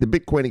reject the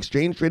Bitcoin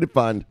exchange traded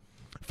fund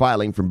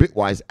filing from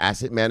Bitwise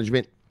Asset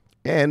Management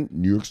and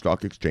New York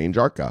Stock Exchange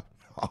ARCA.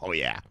 Oh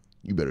yeah,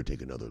 you better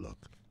take another look.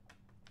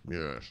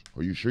 Yes.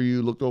 Are you sure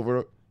you looked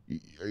over?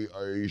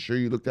 Are you sure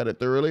you looked at it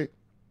thoroughly?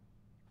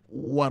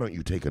 Why don't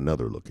you take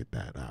another look at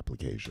that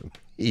application?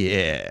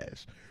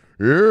 Yes.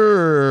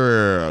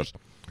 So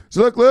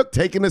look,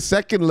 taking a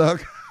second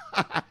look.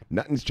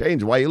 Nothing's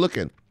changed. Why are you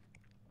looking?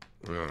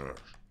 I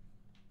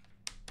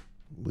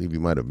believe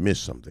you might have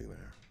missed something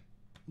there.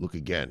 Look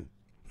again.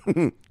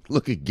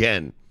 Look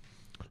again.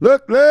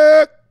 Look.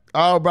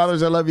 Oh,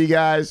 brothers, I love you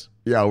guys.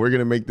 Yeah, we're going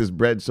to make this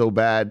bread so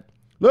bad.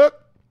 Look.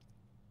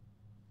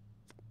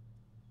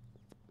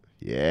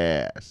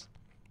 Yes.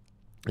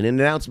 In an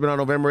announcement on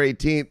November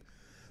 18th,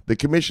 the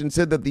commission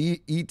said that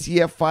the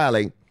ETF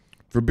filing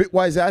for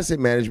Bitwise Asset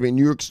Management and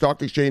New York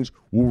Stock Exchange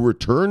will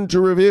return to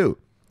review.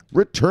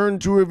 Return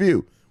to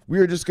review. We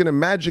are just going to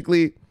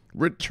magically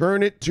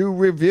return it to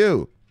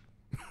review.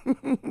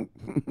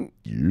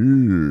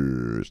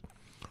 Yes.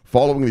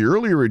 Following the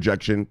earlier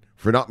rejection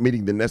for not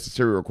meeting the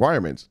necessary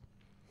requirements.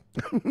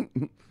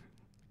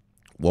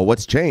 Well,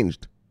 what's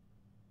changed?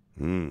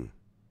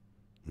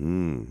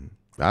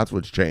 That's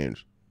what's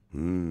changed.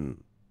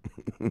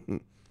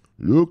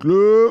 Look.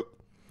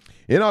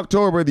 In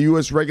October, the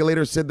U.S.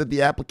 regulator said that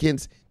the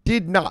applicants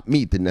did not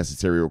meet the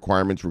necessary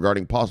requirements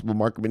regarding possible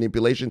market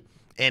manipulation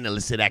and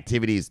illicit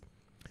activities.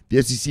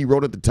 The SEC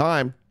wrote at the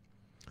time,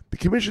 the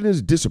commission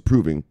is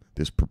disapproving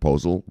this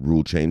proposal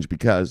rule change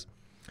because,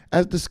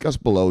 as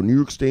discussed below, New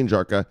York Exchange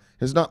ARCA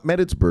has not met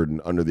its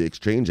burden under the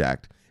Exchange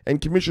Act and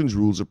Commission's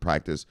rules of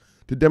practice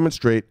to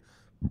demonstrate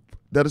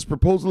that its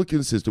proposal is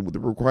consistent with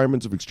the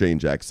requirements of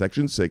Exchange Act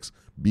Section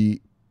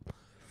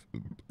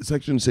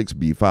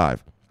 6B5.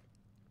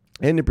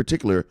 And in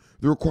particular,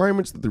 the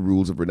requirements that the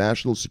rules of a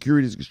national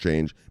securities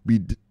exchange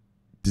be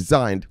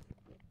designed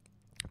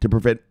to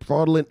prevent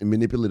fraudulent and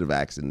manipulative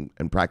acts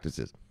and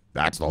practices.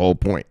 That's the whole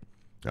point.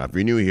 Now, if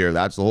you're new here,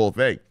 that's the whole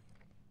thing.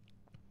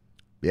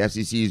 The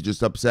SEC is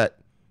just upset.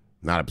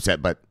 Not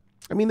upset, but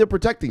I mean, they're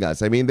protecting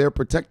us. I mean, they're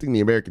protecting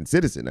the American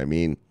citizen. I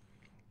mean,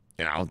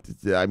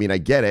 I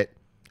get it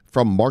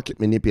from market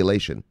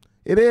manipulation.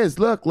 It is.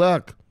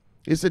 Look.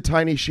 It's a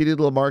tiny, shitty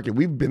little market.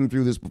 We've been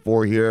through this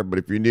before here, but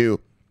if you're new,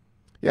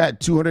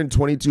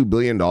 $222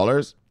 billion.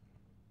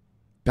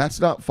 That's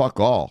not fuck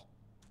all.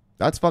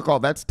 That's fuck all.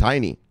 That's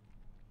tiny.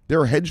 There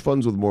are hedge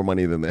funds with more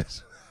money than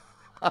this.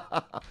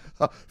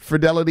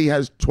 Fidelity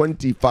has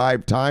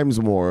 25 times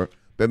more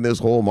than this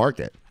whole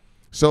market.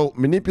 So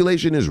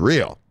manipulation is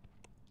real.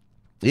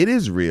 It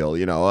is real,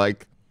 so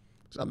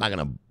I'm not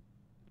going to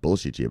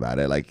bullshit you about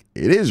it. Like,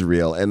 it is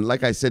real. And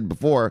like I said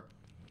before,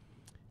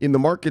 in the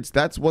markets,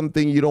 that's one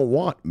thing you don't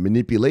want,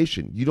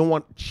 manipulation. You don't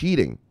want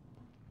cheating,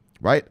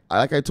 right?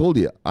 Like I told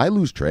you, I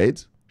lose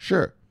trades.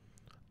 Sure.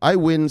 I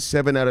win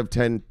 7 out of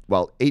 10,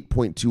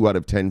 8.2 out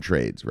of 10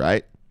 trades,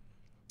 right?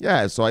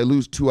 Yeah, so I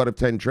lose 2 out of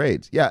 10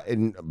 trades. Yeah,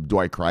 and do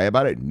I cry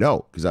about it?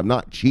 No, because I'm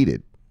not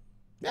cheated.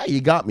 Yeah, you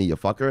got me, you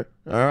fucker.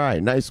 All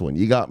right, nice one.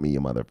 You got me,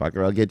 you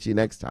motherfucker. I'll get you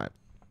next time.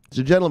 It's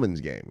a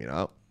gentleman's game,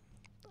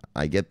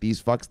 I get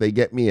these fucks, they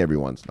get me every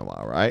once in a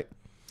while, right?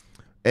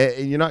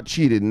 And you're not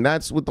cheated, and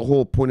that's what the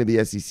whole point of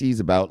the SEC is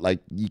about. Like,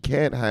 you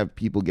can't have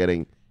people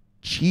getting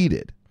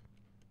cheated.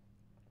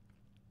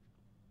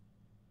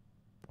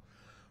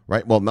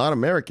 Right? Well, not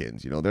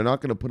Americans, they're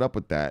not going to put up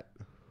with that.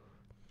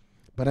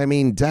 But I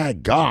mean,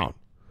 daggone.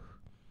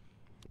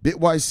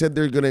 Bitwise said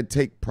they're going to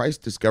take price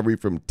discovery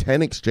from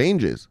 10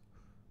 exchanges.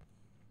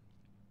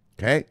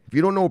 Okay? If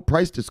you don't know what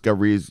price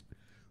discovery is,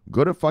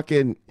 go to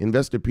fucking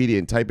Investopedia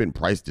and type in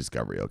price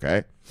discovery,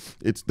 okay?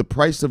 It's the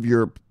price of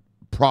your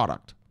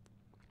product,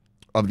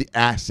 of the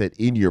asset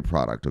in your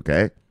product,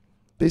 okay?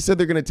 They said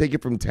they're going to take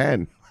it from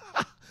 10.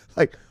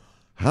 Like,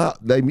 huh?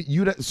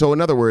 So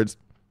in other words,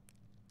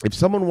 if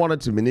someone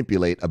wanted to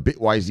manipulate a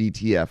Bitwise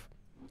ETF,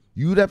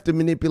 you'd have to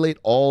manipulate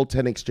all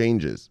 10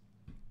 exchanges.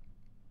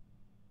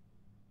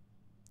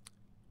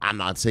 I'm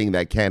not saying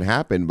that can't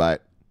happen,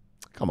 but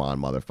come on,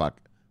 motherfucker.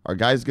 Are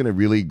guys going to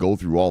really go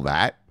through all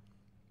that?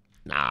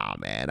 Nah,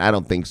 man, I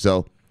don't think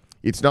so.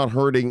 It's not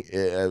hurting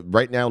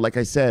right now. Like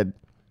I said,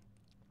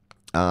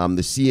 the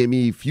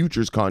CME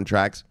futures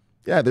contracts,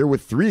 they're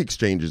with 3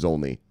 exchanges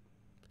only.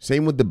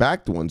 Same with the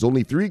backed ones,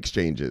 only 3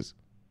 exchanges.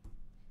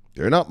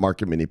 They're not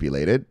market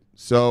manipulated.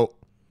 So,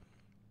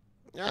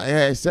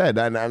 I said,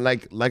 and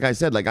like I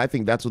said, I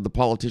think that's what the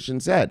politician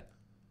said.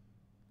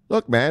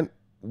 Look, man,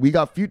 we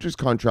got futures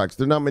contracts.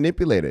 They're not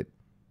manipulated.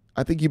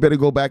 I think you better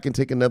go back and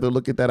take another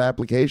look at that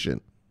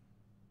application.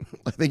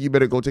 I think you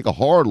better go take a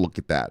hard look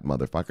at that,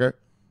 motherfucker.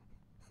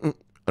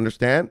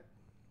 Understand?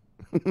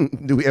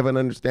 Do we have an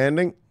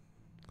understanding?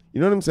 You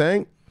know what I'm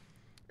saying?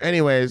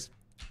 Anyways.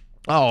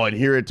 Oh, and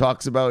here it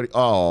talks about,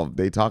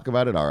 they talk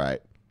about it? All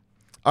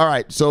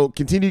right. So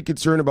continued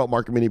concern about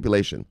market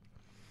manipulation.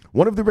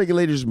 One of the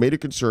regulators' major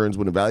concerns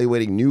when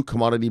evaluating new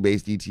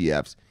commodity-based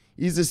ETFs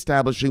is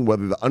establishing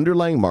whether the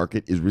underlying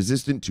market is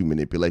resistant to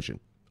manipulation.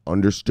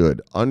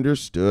 Understood.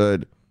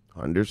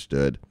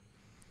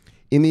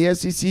 In the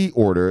SEC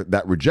order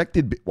that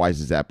rejected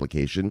Bitwise's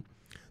application,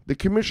 the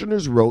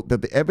commissioners wrote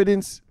that the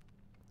evidence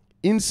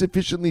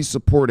insufficiently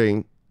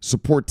supported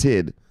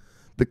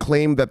the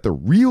claim that the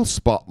real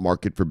spot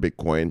market for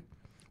Bitcoin,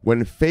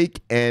 when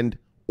fake and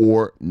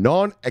or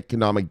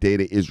non-economic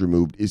data is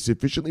removed, is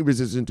sufficiently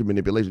resistant to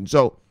manipulation.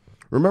 So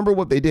remember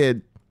what they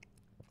did.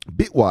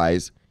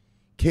 Bitwise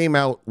came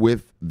out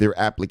with their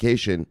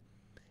application,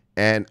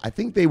 and I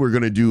think they were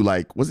going to do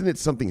wasn't it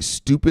something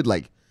stupid?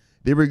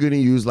 They were going to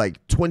use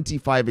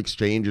 25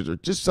 exchanges or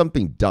just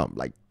something dumb,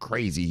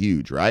 crazy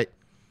huge, right?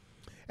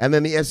 And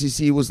then the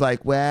SEC was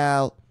like,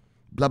 well,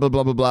 blah, blah,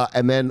 blah, blah, blah.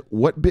 And then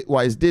what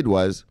Bitwise did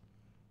was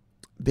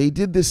they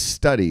did this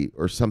study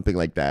or something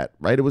like that,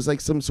 right? It was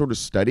some sort of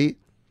study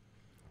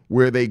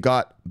where they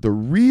got the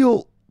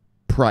real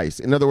price.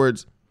 In other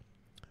words,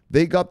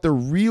 they got the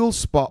real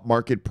spot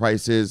market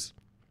prices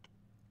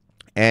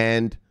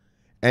and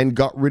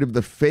got rid of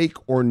the fake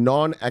or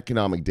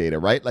non-economic data,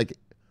 right?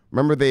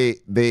 Remember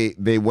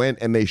they went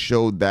and they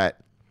showed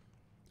that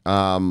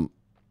a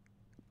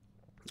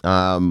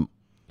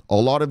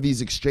lot of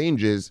these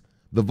exchanges,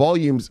 the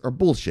volumes are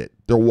bullshit.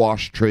 They're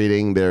wash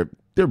trading. They're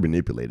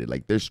manipulated.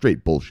 They're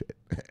straight bullshit.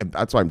 And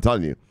that's why I'm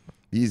telling you,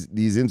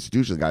 these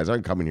institutions guys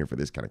aren't coming here for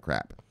this kind of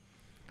crap,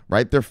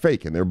 right? They're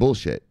fake and they're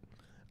bullshit.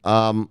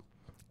 And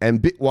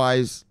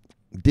Bitwise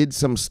did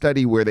some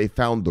study where they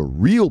found the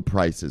real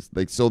prices.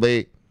 So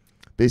they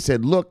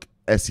said, look,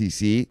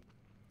 SEC,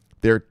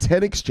 there are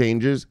 10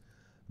 exchanges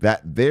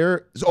that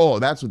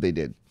that's what they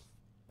did.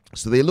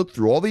 So they looked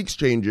through all the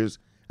exchanges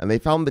and they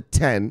found the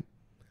 10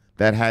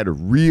 that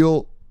had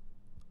real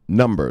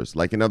numbers.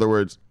 In other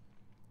words,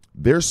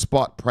 their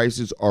spot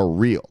prices are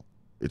real.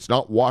 It's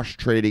not wash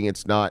trading.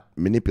 It's not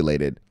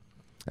manipulated.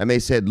 And they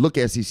said, look,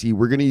 SEC,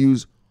 we're going to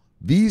use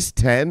these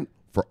 10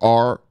 for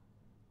our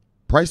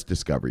price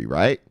discovery,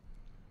 right?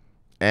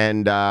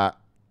 And right.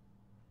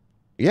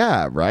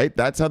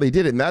 That's how they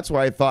did it. And that's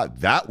why I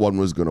thought that one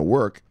was going to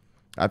work.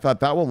 I thought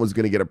that one was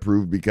going to get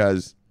approved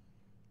because,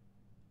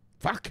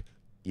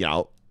 you're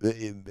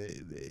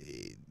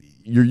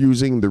you're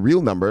using the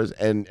real numbers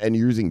and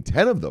you're using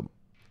 10 of them.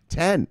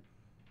 10.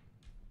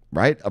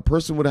 Right? A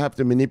person would have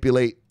to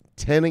manipulate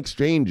 10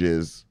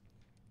 exchanges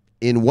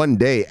in one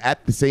day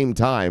at the same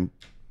time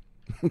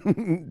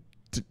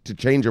to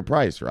change your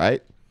price,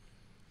 right?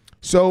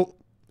 So,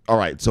 all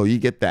right, so you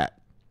get that.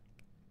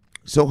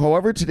 So,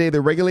 however, today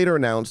the regulator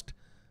announced,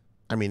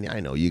 I mean, I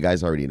know you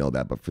guys already know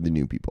that, but for the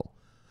new people.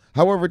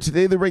 However,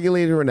 today the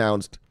regulator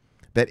announced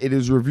that it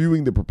is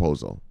reviewing the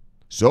proposal.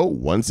 So,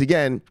 once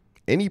again,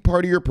 any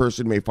party or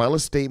person may file a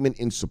statement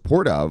in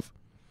support of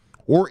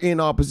or in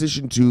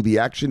opposition to the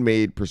action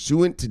made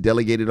pursuant to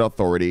delegated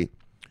authority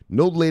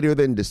no later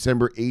than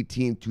December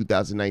 18,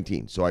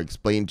 2019. So I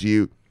explained to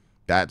you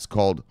that's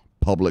called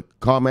public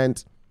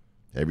comment.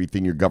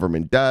 Everything your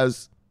government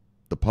does,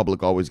 the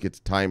public always gets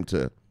time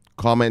to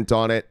comment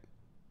on it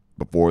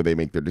before they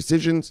make their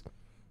decisions.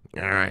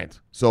 All right.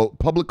 So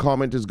public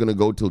comment is going to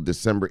go till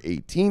December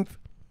 18th,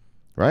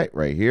 right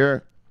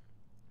here.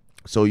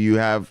 So you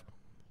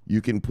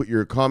can put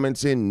your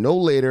comments in no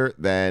later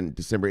than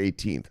December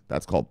 18th.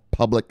 That's called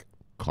public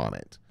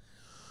comment.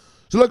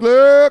 So look.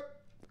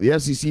 The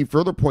SEC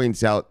further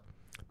points out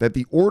that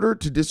the order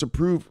to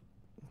disapprove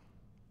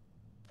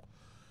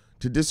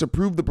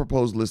the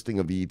proposed listing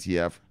of the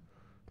ETF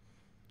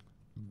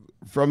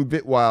from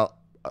Bitwise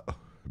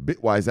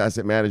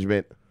Asset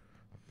Management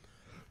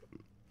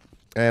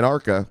and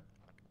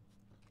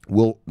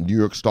New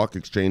York Stock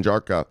Exchange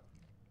ARCA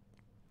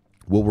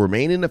will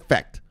remain in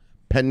effect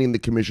pending the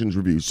commission's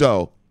review.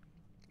 So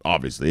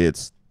obviously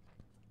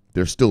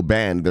they're still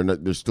banned.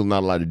 They're still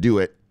not allowed to do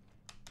it.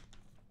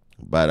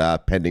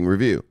 But pending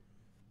review.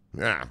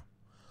 Yeah.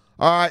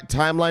 All right,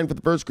 timeline for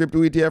the first crypto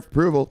ETF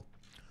approval.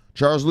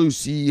 Charles Liu,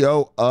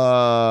 CEO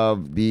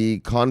of the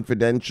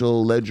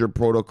confidential ledger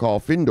protocol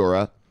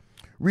Findora,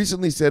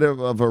 recently said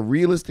of a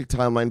realistic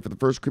timeline for the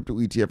first crypto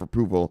ETF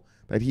approval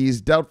that he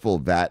is doubtful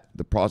that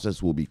the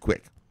process will be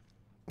quick.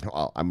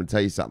 Well, I'm going to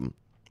tell you something.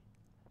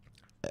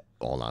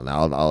 Hold on,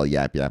 I'll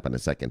yap in a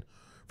second.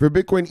 For a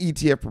Bitcoin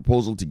ETF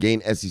proposal to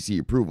gain SEC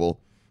approval,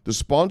 the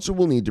sponsor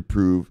will need to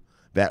prove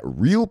that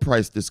real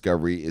price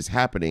discovery is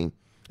happening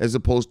as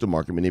opposed to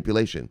market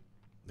manipulation.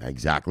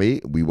 Exactly.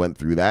 We went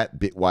through that.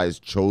 Bitwise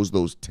chose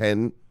those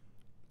 10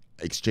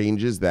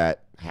 exchanges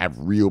that have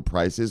real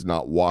prices,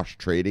 not wash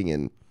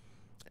trading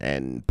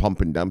and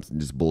pump and dumps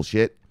and just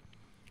bullshit.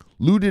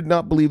 Liu did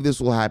not believe this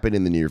will happen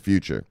in the near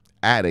future,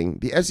 adding,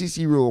 the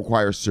SEC will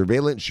require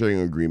surveillance sharing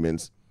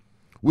agreements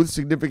with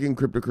significant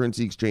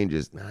cryptocurrency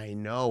exchanges. I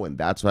know, and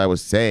that's what I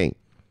was saying.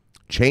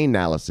 Chain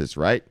analysis,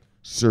 right?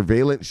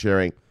 Surveillance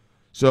sharing.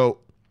 So,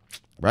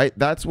 right,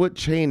 that's what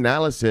chain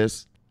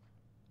analysis,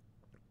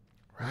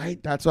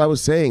 right? That's what I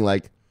was saying.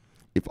 Like,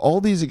 if all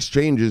these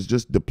exchanges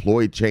just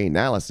deploy chain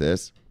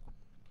analysis,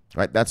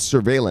 right, that's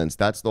surveillance.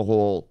 That's the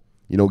whole,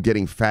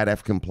 getting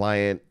FATF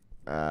compliant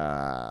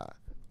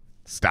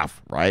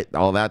stuff, right?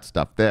 All that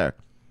stuff there.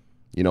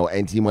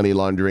 Anti-money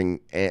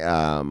laundering,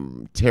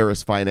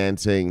 terrorist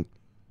financing,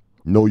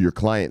 know your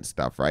client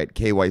stuff, right?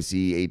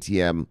 KYC,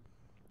 ATM,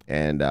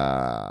 and,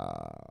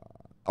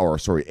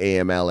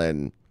 AML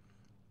and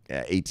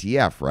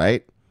ATF,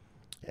 right?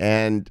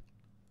 And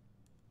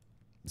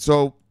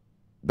so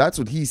that's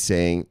what he's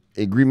saying.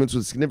 Agreements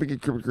with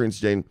significant cryptocurrency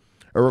exchange,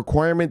 a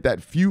requirement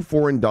that few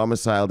foreign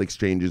domiciled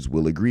exchanges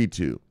will agree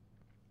to.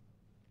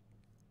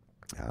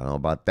 I don't know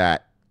about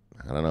that.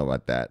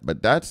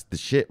 But that's the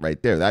shit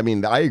right there. I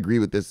mean, I agree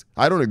with this.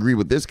 I don't agree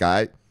with this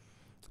guy.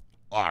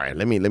 All right,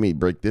 let me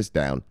break this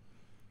down.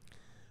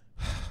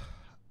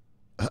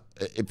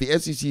 If the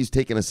SEC is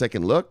taking a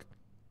second look,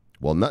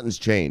 well, nothing's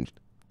changed.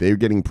 They're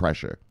getting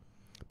pressure.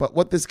 But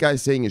what this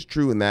guy's saying is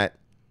true in that,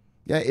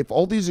 yeah, if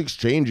all these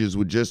exchanges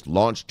would just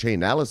launch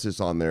chain analysis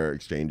on their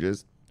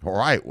exchanges, all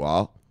right,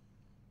 well,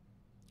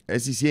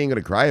 SEC ain't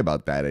going to cry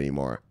about that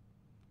anymore.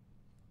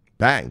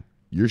 Bang,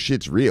 your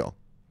shit's real,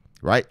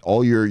 right?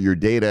 All your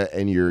data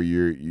and your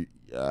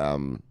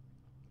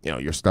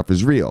stuff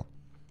is real.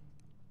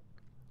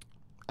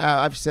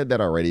 I've said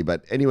that already,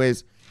 but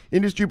anyways,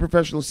 industry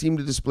professionals seem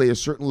to display a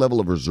certain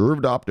level of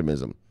reserved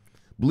optimism,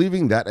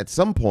 believing that at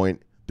some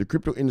point, the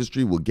crypto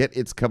industry will get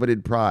its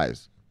coveted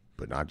prize,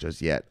 but not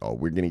just yet. Oh,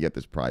 we're going to get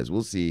this prize.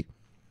 We'll see.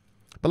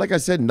 But like I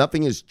said,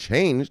 nothing has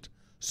changed.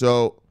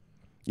 So,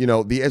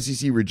 the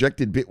SEC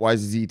rejected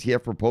Bitwise's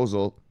ETF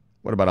proposal,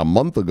 about a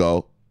month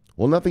ago?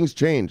 Well, nothing's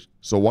changed.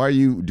 So why are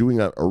you doing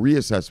a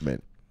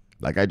reassessment?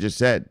 Like I just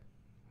said,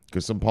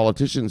 because some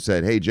politician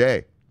said, hey,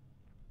 Jay,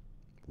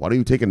 why don't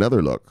you take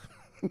another look?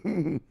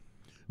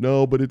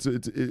 No, but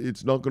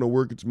it's not going to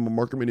work. It's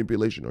market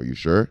manipulation. Are you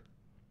sure?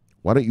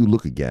 Why don't you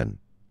look again?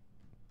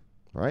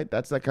 All right,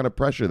 that's that kind of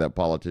pressure that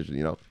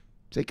politician,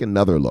 take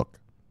another look.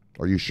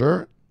 Are you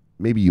sure?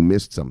 Maybe you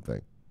missed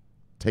something.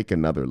 Take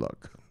another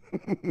look.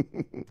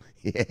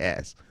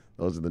 Yes,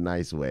 those are the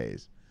nice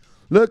ways.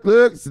 Look,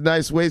 it's the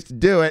nice ways to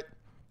do it.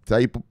 That's how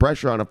you put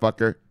pressure on a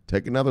fucker.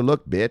 Take another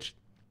look, bitch.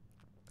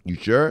 You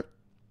sure?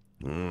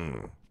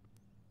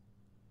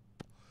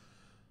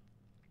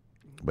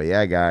 But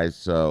yeah, guys,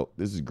 so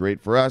this is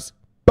great for us.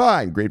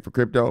 Fine, great for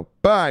crypto.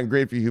 Fine,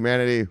 great for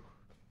humanity.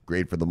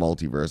 Great for the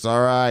multiverse.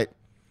 All right.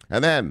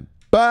 And then,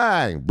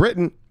 bang,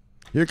 Britain.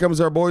 Here comes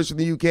our boys from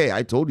the UK.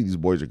 I told you these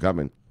boys are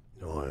coming.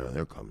 Oh, yeah,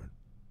 they're coming.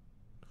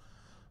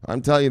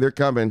 I'm telling you, they're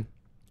coming.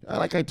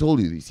 Like I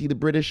told you, you see the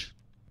British?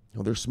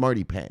 Oh, they're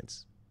smarty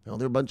pants. Oh,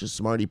 they're a bunch of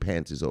smarty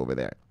pantses over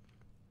there.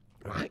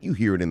 Right? You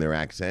hear it in their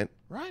accent.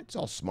 Right? It's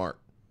all smart.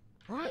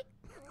 Right?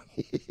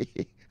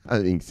 I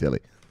think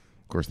silly.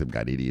 Of course, they've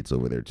got idiots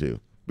over there, too.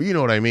 But you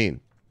know what I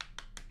mean.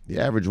 The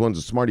average one's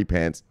a smarty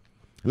pants.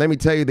 And let me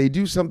tell you, they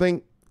do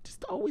something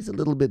just always a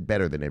little bit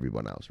better than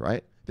everyone else,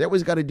 right? They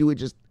always got to do it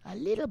just a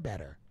little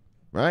better,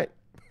 right?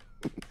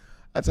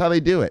 That's how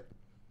they do it.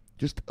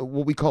 Just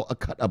what we call a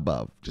cut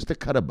above. Just a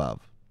cut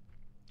above.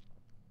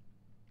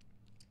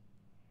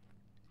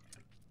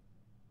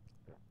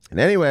 And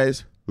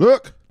anyways,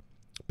 look.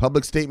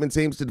 Public statements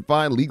aims to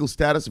define legal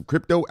status of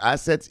crypto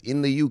assets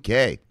in the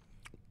UK.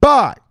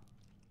 Buy.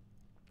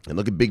 And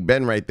look at Big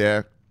Ben right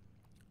there.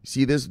 You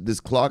see this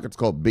clock? It's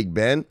called Big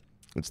Ben.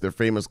 It's their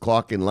famous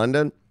clock in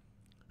London.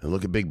 And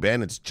look at Big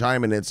Ben. It's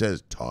chiming. It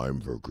says,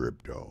 time for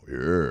crypto.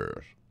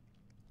 Yes.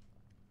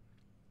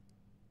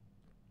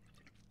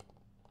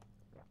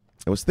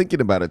 I was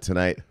thinking about it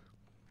tonight,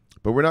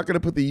 but we're not going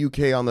to put the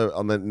UK on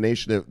the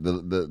nation of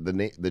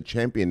the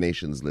champion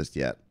nations list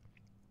yet.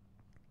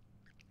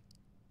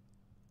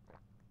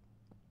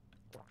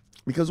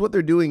 Because what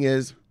they're doing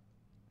is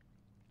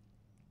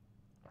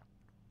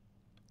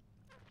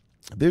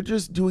they're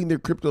just doing their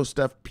crypto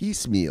stuff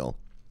piecemeal,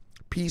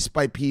 piece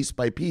by piece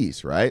by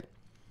piece, right?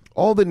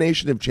 All the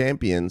nation of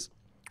champions,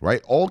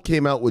 right, all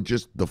came out with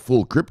just the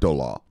full crypto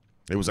law.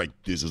 It was like,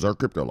 this is our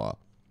crypto law.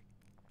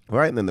 All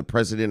right, and then the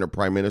president or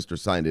prime minister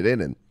signed it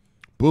in, and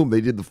boom, they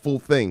did the full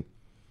thing.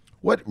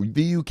 What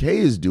the UK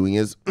is doing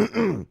is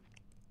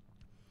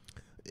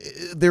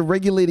they're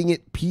regulating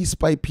it piece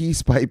by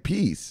piece by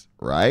piece,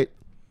 right?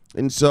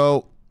 And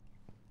so,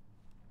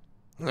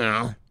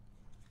 they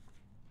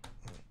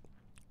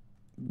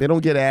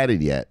don't get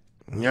added yet.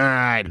 All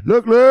right,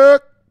 look.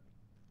 Let's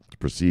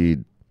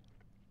proceed.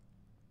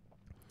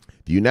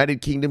 The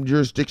United Kingdom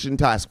Jurisdiction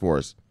Task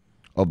Force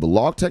of the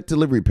Law Tech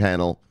Delivery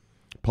Panel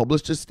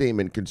published a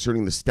statement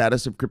concerning the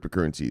status of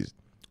cryptocurrencies,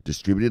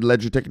 distributed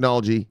ledger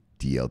technology,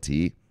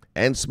 DLT,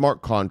 and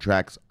smart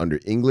contracts under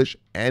English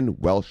and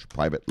Welsh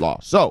private law.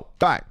 So,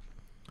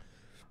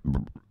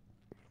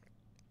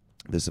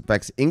 this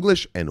affects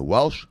English and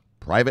Welsh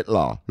private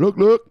law.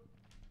 Look.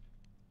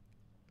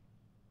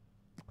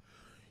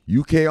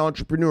 UK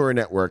Entrepreneur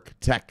Network,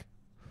 Tech.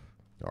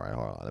 All right,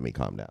 hold on. Let me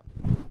calm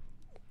down.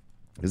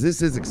 Because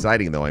this is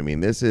exciting, though. I mean,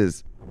 this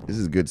is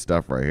good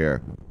stuff right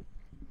here.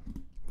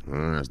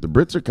 The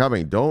Brits are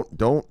coming.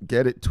 Don't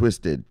get it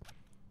twisted.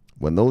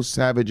 When those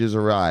savages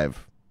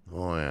arrive,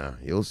 oh yeah,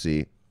 you'll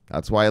see.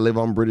 That's why I live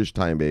on British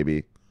time,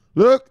 baby.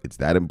 Look, it's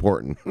that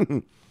important.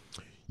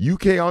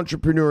 UK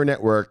Entrepreneur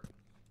Network,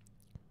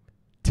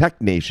 Tech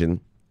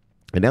Nation,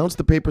 announced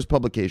the paper's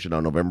publication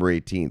on November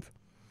 18th.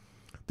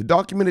 The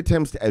document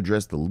attempts to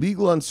address the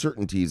legal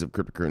uncertainties of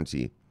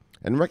cryptocurrency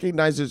and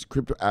recognizes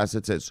crypto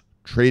assets as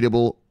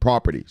tradable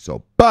property.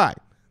 So,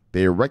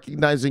 they are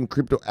recognizing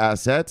crypto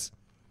assets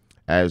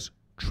as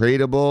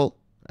tradable.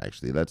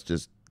 Actually, let's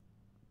just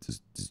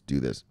do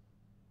this.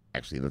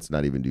 Actually, let's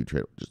not even do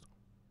trade. Just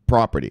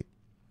property.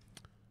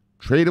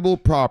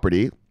 Tradable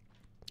property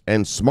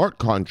and smart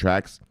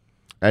contracts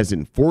as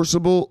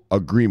enforceable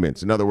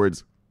agreements. In other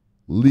words,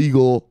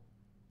 legal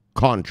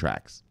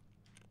contracts.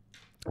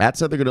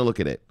 That's how they're going to look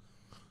at it.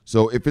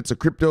 So if it's a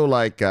crypto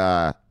like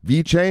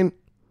VeChain,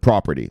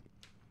 property.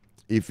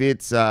 If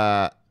it's,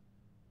 well,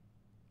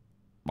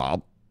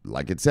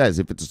 like it says,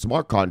 if it's a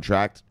smart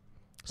contract,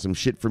 some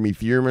shit from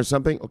Ethereum or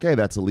something, okay,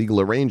 that's a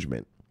legal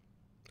arrangement.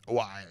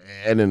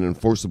 And an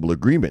enforceable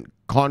agreement,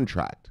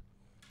 contract.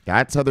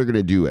 That's how they're going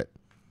to do it.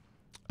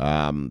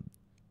 Yeah,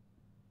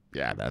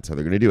 that's how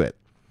they're going to do it.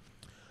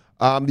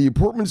 The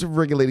importance of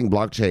regulating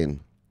blockchain.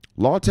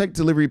 Law Tech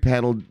Delivery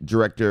Panel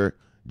Director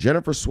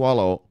Jennifer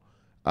Swallow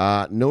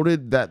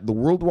noted that the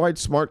worldwide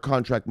smart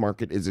contract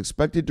market is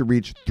expected to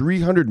reach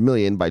 300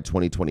 million by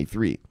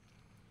 2023,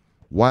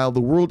 while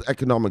the World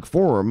Economic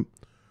Forum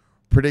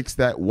predicts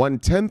that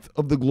 1/10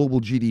 of the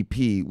global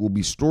GDP will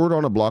be stored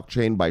on a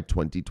blockchain by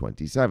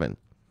 2027.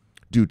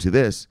 Due to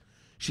this,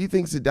 she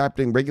thinks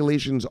adapting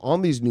regulations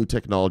on these new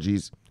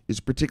technologies is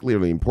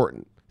particularly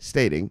important,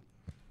 stating,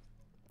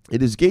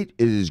 It is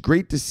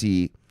great to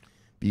see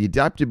the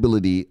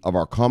adaptability of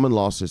our common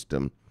law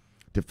system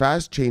to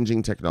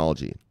fast-changing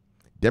technology,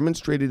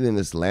 demonstrated in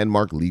this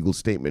landmark legal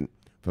statement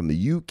from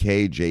the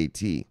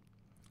UKJT.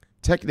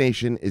 Tech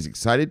Nation is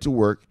excited to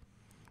work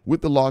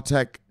with the Law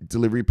Tech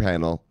Delivery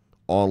Panel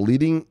on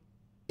leading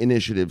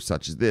initiatives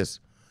such as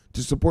this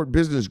to support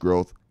business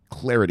growth,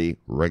 clarity,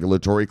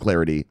 regulatory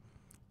clarity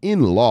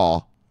in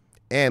law,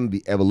 and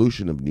the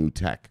evolution of new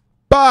tech.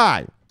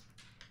 Bye!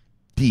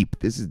 Deep.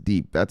 This is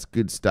deep. That's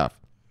good stuff.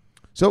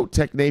 So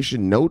Tech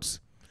Nation notes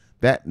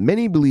that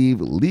many believe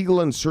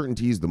legal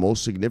uncertainty is the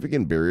most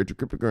significant barrier to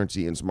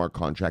cryptocurrency and smart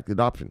contract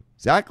adoption.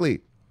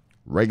 Exactly.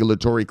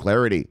 Regulatory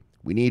clarity.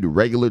 We need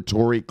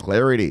regulatory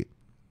clarity.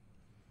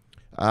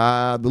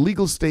 The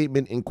legal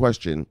statement in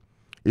question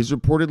is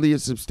reportedly a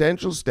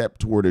substantial step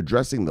toward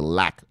addressing the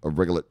lack of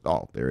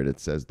it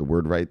says the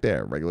word right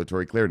there,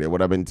 regulatory clarity,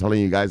 what I've been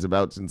telling you guys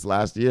about since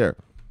last year.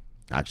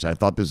 Actually, I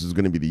thought this was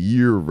going to be the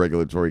year of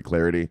regulatory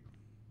clarity.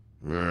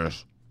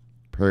 Yes.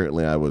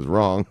 Apparently, I was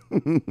wrong.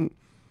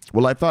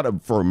 Well, I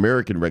thought for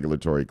American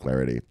regulatory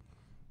clarity.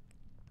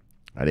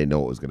 I didn't know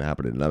what was going to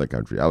happen in another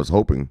country. I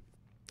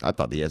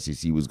thought the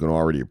SEC was going to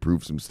already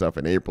approve some stuff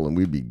in April, and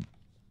we'd be...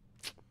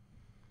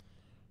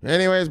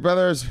 Anyways,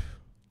 brothers,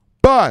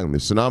 bang! The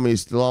tsunami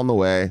is still on the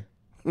way.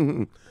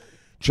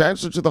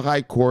 Chancellor to the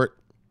High Court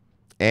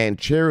and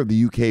chair of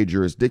the UK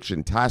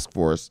Jurisdiction Task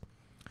Force,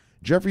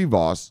 Jeffrey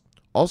Voss,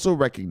 also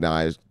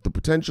recognized the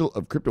potential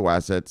of crypto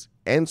assets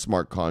and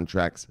smart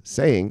contracts,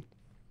 saying,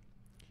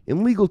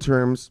 in legal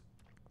terms,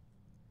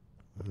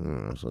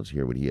 so let's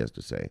hear what he has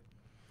to say.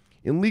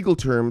 In legal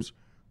terms,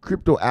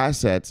 crypto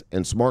assets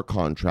and smart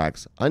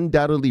contracts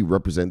undoubtedly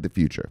represent the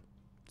future.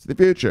 It's the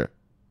future.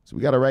 So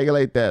we got to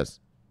regulate this.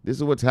 This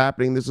is what's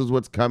happening. This is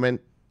what's coming.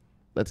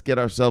 Let's get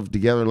ourselves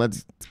together and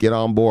let's get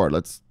on board.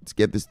 Let's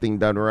get this thing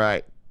done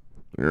right.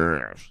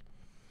 Yes.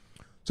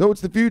 So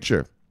it's the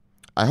future.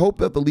 I hope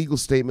that the legal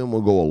statement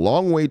will go a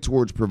long way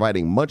towards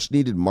providing much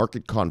needed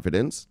market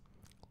confidence,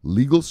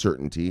 legal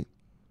certainty,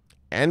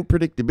 and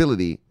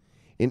predictability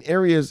in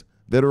areas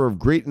that are of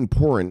great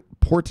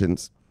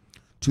importance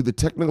to the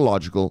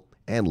technological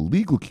and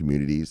legal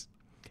communities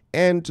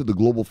and to the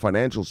global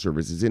financial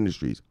services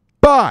industries.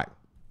 But,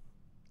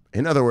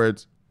 in other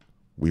words,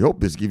 we hope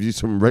this gives you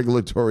some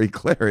regulatory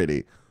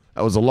clarity.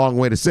 That was a long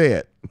way to say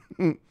it.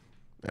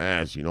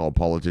 As you know how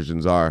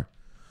politicians are.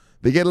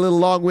 They get a little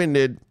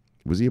long-winded.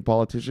 Was he a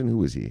politician? Who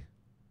was he?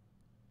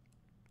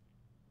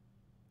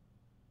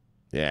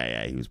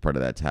 Yeah, he was part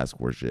of that task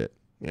force shit.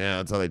 Yeah,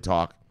 that's how they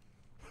talk.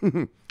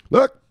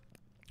 Look,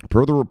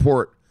 per the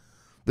report,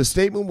 the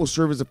statement will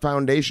serve as a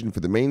foundation for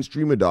the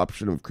mainstream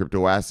adoption of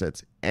crypto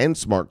assets and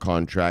smart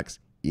contracts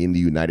in the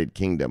United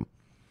Kingdom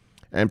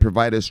and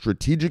provide a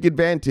strategic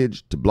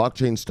advantage to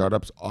blockchain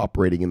startups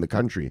operating in the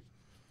country.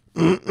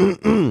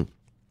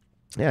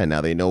 Yeah,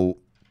 now they know,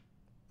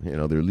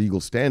 their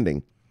legal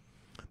standing.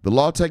 The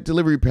Law Tech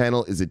Delivery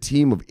Panel is a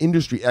team of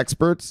industry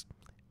experts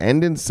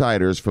and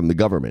insiders from the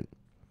government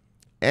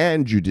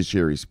and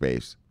judiciary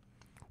space,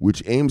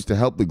 which aims to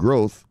help the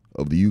growth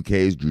of the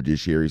UK's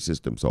judiciary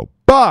system. So,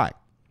 bye!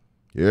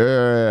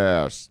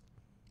 Yes.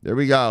 There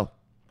we go.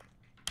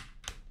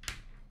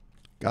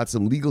 Got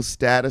some legal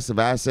status of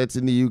assets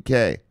in the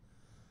UK.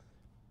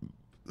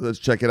 Let's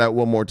check it out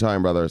one more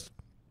time, brothers.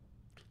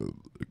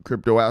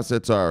 Crypto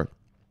assets are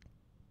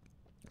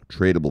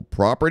tradable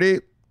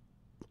property,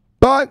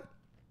 but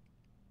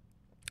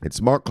and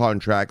smart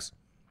contracts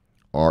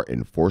are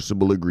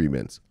enforceable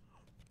agreements.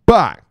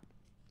 But,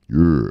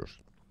 yes.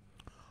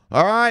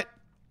 All right.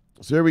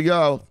 So here we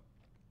go.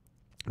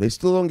 They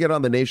still don't get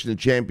on the Nation of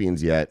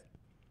Champions yet.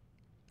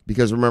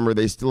 Because remember,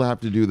 they still have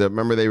to do that.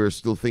 Remember, they were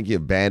still thinking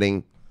of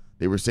banning.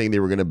 They were saying they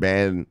were going to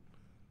ban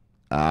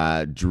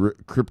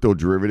crypto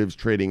derivatives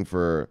trading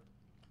for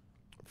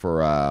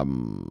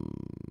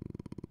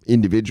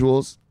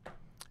individuals.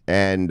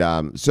 And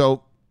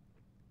so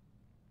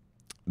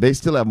they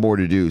still have more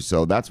to do.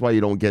 So that's why they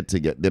don't get to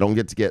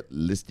get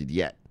listed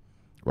yet.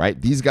 Right?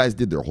 These guys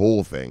did their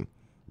whole thing.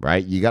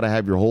 Right? You got to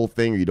have your whole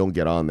thing or you don't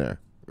get on there.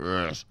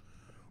 Yes.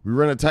 We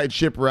run a tight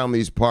ship around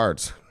these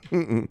parts.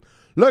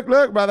 Look,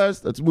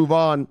 brothers. Let's move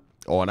on.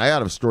 Oh, and I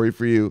got a story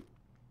for you.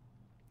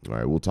 All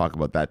right, we'll talk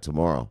about that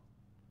tomorrow.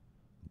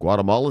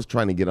 Guatemala's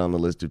trying to get on the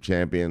list of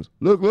champions.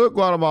 Look,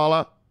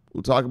 Guatemala.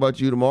 We'll talk about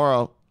you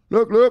tomorrow.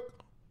 Look.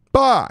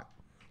 Bye.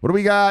 What do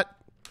we got?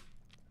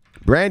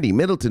 Brandy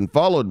Middleton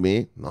followed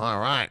me. All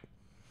right.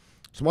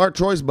 Smart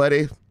choice,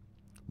 buddy.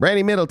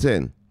 Brandy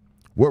Middleton.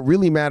 What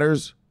really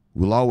matters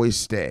will always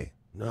stay.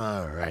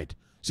 All right.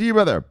 See you,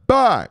 brother.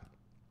 Bye.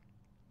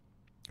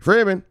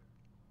 Freeman.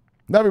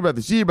 Love you,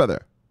 brother. See you,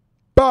 brother.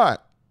 Bye.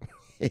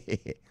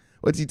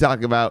 What's he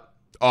talking about?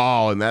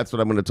 Oh, and that's what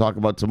I'm going to talk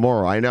about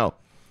tomorrow. I know.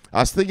 I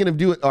was thinking of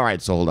doing... All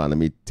right, so hold on. Let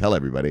me tell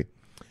everybody.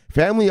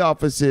 Family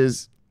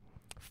offices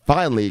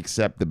finally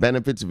accept the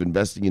benefits of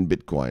investing in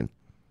Bitcoin.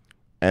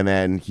 And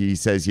then he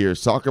says here,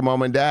 soccer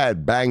mom and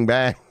dad, bang,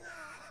 bang.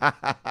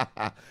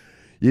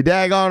 You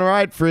daggone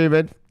right,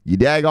 Freeman. You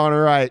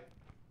daggone right.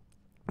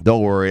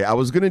 Don't worry. I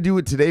was going to do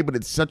it today, but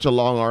it's such a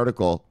long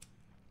article.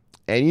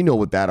 And you know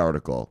what that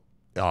article...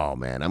 Oh,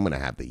 man, I'm going to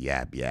have to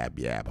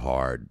yap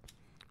hard.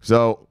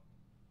 So,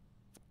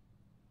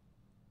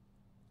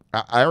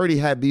 I already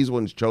had these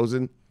ones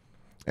chosen.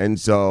 And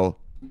so,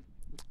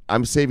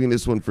 I'm saving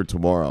this one for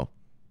tomorrow.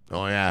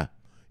 Oh, yeah.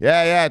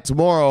 Yeah,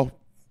 tomorrow.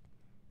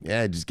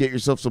 Yeah, just get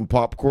yourself some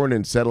popcorn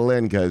and settle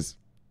in because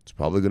it's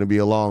probably going to be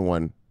a long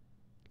one.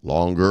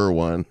 Longer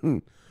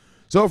one.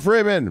 So,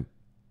 Freeman,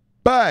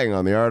 bang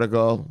on the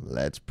article.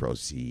 Let's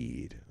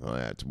proceed. Oh,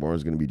 yeah,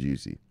 tomorrow's going to be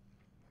juicy.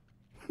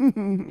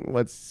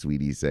 What's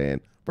Sweetie saying?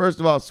 First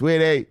of all,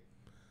 Sweetie,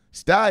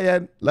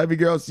 Stallion, love you,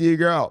 girl, see you,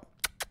 girl.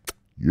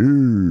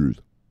 Yes.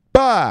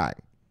 Bye.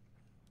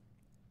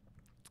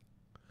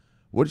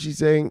 What's she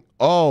saying?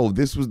 Oh,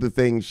 this was the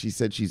thing. She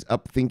said she's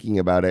up thinking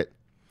about it.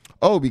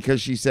 Oh,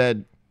 because she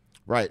said,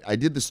 right, I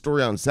did the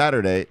story on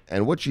Saturday,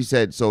 and what she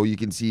said, so you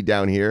can see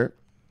down here,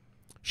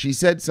 she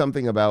said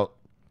something about,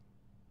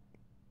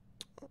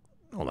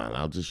 hold on,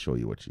 I'll just show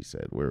you what she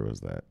said. Where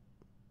was that?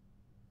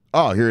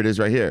 Oh, here it is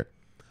right here.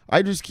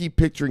 I just keep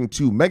picturing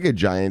two mega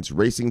giants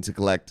racing to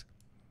collect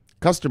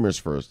customers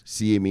first.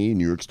 CME,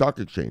 New York Stock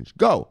Exchange.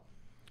 Go.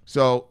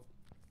 So,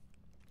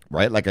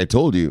 right, like I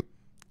told you,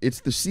 it's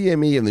the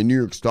CME and the New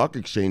York Stock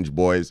Exchange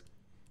boys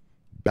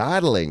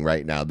battling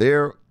right now.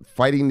 They're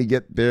fighting to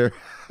get their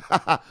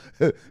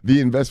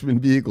the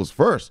investment vehicles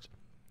first.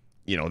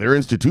 You know, they're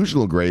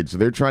institutional grade, so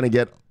they're trying to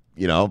get,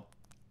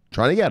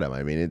 them.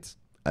 I mean,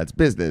 that's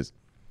business.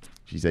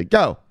 She said,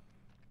 go.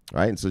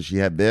 Right? And so she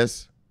had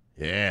this.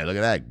 Yeah, look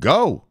at that.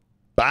 Go.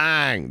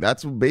 Bang.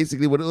 That's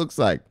basically what it looks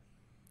like.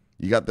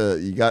 You got the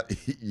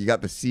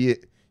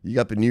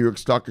New York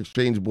Stock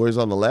Exchange boys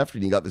on the left,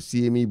 and you got the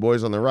CME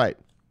boys on the right,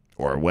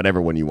 or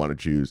whatever one you want to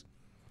choose.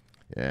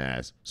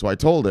 Yes. So I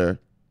told her,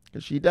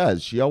 because she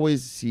does. She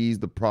always sees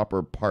the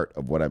proper part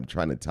of what I'm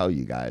trying to tell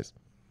you guys.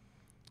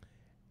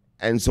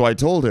 And so I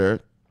told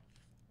her,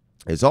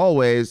 as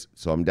always,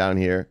 so I'm down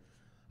here.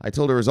 I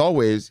told her, as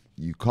always,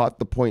 you caught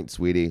the point,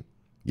 sweetie.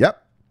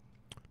 Yep.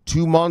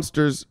 Two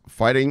monsters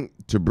fighting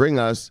to bring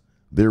us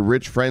their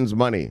rich friends'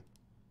 money.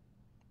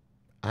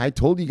 I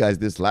told you guys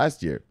this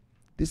last year.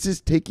 This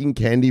is taking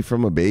candy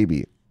from a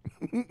baby.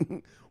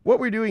 What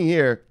we're doing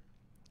here,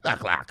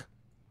 what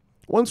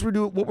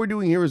we're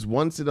doing here is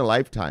once in a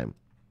lifetime.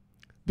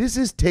 This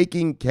is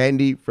taking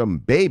candy from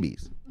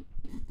babies.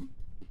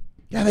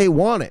 Yeah, they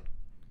want it.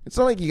 It's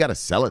not like you got to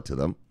sell it to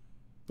them.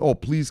 Oh,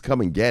 please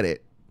come and get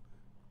it.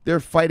 They're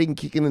fighting,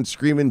 kicking and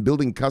screaming,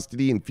 building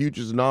custody and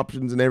futures and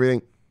options and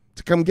everything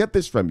to come get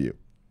this from you.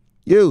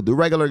 You, the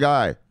regular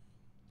guy.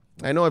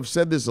 I know I've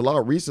said this a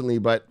lot recently,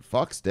 but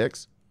fuck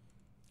sticks.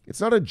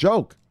 It's not a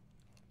joke.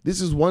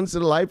 This is once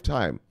in a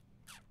lifetime.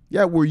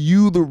 Yeah, where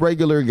you, the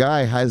regular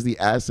guy, has the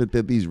asset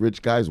that these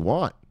rich guys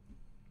want.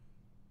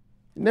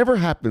 It never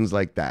happens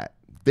like that.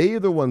 They are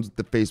the ones with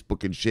the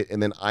Facebook and shit,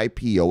 and then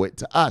IPO it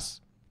to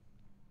us.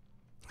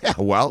 Yeah,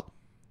 well,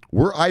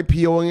 we're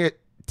IPOing it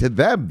to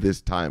them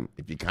this time,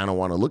 if you kind of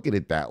want to look at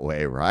it that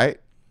way, right?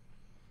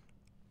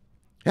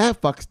 Yeah,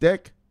 fuck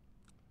stick.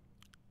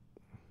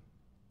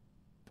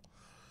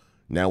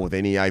 Now, with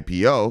any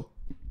IPO,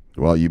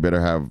 well, you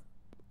better have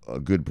a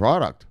good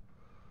product.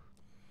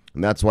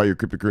 And that's why your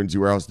cryptocurrency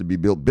warehouse has to be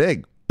built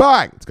big.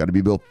 Bang! It's got to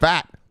be built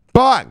fat.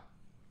 Bang!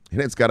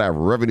 And it's got to have a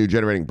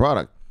revenue-generating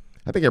product.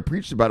 I think I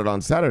preached about it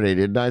on Saturday,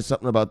 didn't I?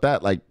 Something about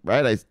that. Like,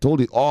 right? I told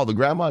you, the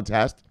grandma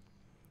test.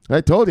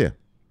 I told you.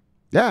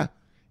 Yeah.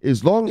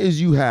 As long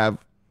as you have,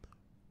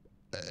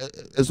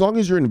 as long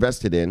as you're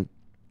invested in,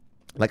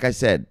 like I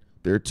said,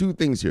 there are two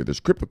things here.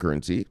 There's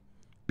cryptocurrency,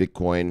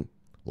 Bitcoin,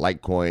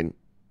 Litecoin,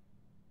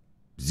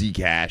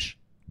 Zcash,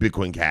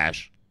 Bitcoin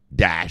Cash,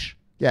 Dash.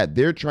 Yeah,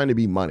 they're trying to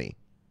be money.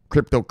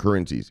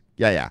 Cryptocurrencies.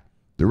 Yeah.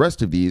 The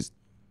rest of these,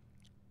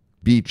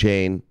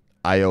 VeChain,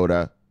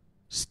 IOTA,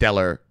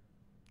 Stellar,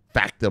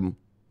 Factum.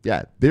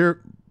 Yeah,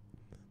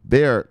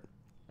 they are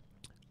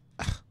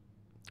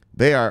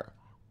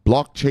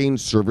blockchain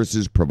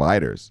services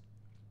providers.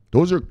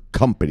 Those are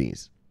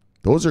companies.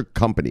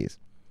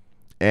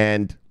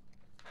 And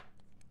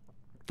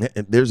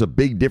there's a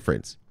big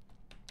difference.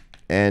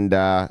 And,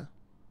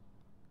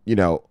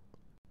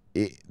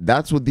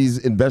 that's what these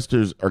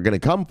investors are going to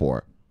come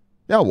for.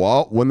 Yeah,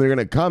 well, when they're going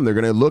to come, they're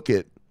going to look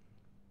at,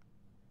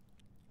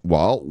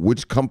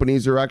 which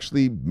companies are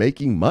actually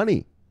making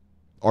money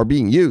or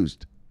being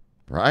used,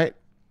 right?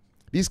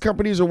 These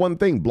companies are one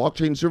thing,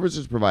 blockchain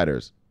services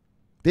providers.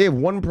 They have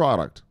one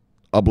product,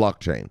 a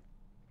blockchain.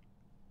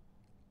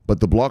 But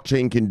the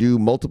blockchain can do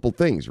multiple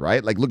things,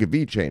 right? Like look at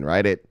VeChain,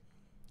 right?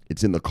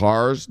 It's in the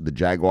cars, the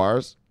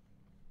Jaguars.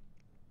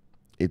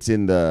 It's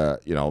in the,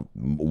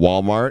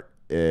 Walmart.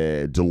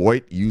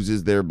 Deloitte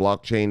uses their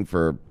blockchain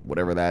for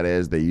whatever that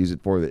is. They use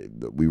it for,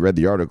 we read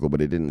the article,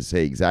 but it didn't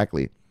say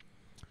exactly.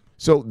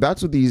 So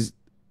that's what these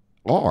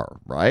are,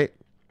 right?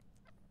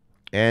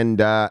 And,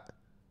 that's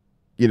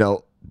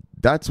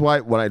why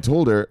when I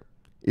told her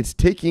it's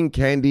taking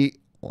candy.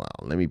 Well,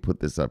 let me put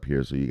this up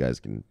here so you guys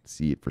can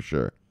see it for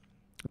sure.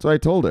 That's what I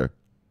told her.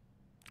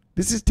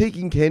 This is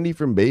taking candy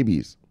from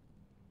babies.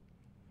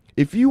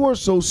 If you are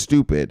so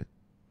stupid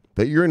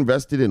that you're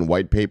invested in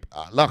white paper,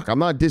 look, I'm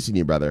not dissing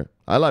you, brother.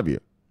 I love you.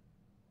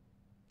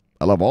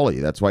 I love all of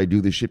you. That's why I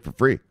do this shit for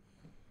free.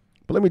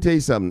 But let me tell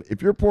you something.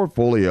 If your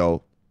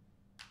portfolio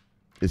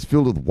is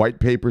filled with white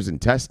papers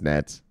and test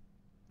nets,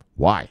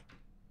 why?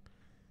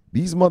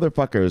 These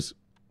motherfuckers,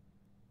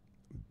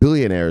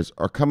 billionaires,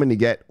 are coming to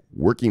get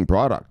working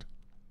product.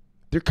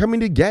 They're coming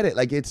to get it.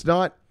 Like, it's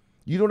not,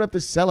 you don't have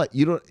to sell it.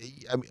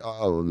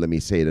 Let me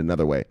say it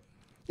another way.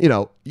 You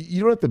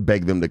don't have to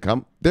beg them to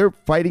come. They're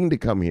fighting to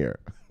come here.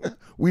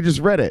 We just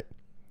read it,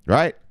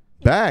 right?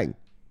 Bang,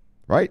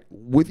 right?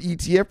 With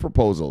ETF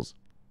proposals.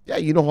 Yeah,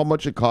 you know how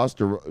much it costs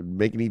to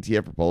make an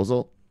ETF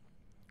proposal,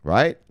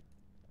 right?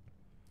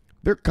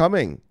 They're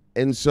coming.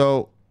 And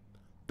so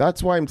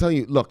That's why I'm telling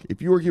you, look,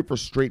 if you were here for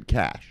straight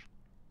cash,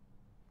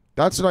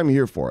 that's what I'm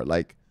here for.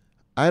 Like,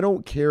 I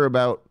don't care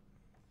about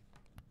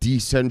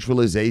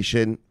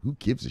decentralization. Who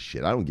gives a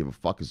shit? I don't give a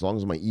fuck as long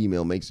as my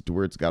email makes it to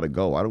where it's got to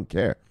go. I don't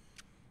care.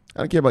 I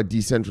don't care about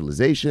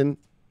decentralization.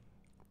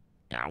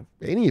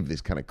 Any of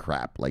this kind of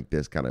crap, like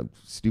this kind of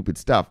stupid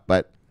stuff.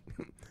 But,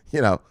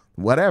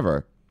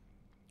 whatever.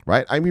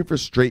 Right? I'm here for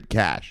straight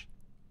cash.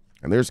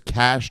 And there's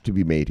cash to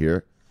be made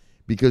here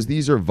because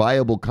these are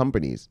viable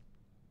companies.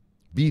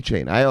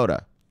 VeChain,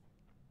 IOTA,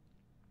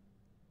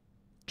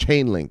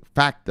 Chainlink,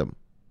 Factom,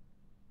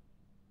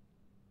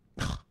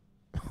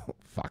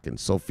 fucking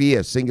Sophia,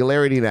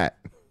 SingularityNet.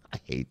 I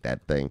hate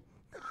that thing.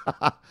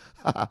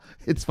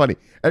 It's funny.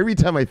 Every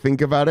time I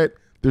think about it,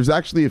 there's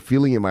actually a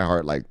feeling in my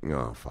heart like,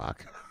 oh,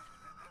 fuck.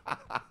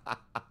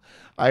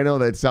 I know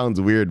that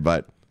sounds weird,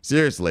 but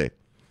seriously,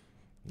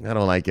 I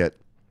don't like it.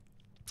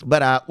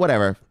 But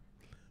whatever.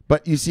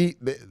 But you see,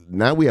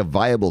 now we have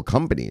viable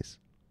companies.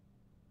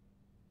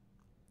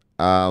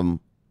 And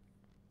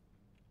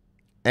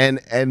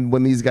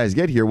when these guys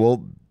get here,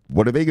 well,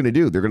 what are they going to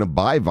do? They're going to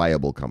buy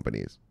viable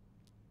companies.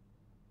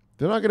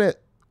 They're not going to,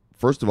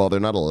 first of all,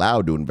 they're not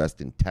allowed to invest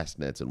in test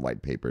nets and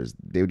white papers.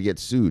 They would get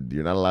sued.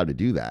 You're not allowed to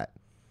do that.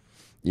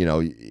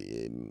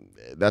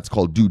 That's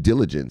called due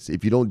diligence.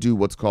 If you don't do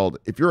what's called,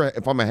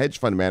 if I'm a hedge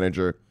fund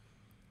manager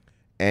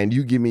and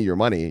you give me your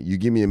money, you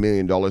give me $1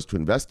 million to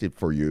invest it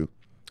for you,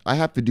 I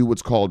have to do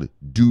what's called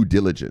due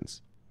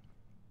diligence.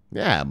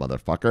 Yeah,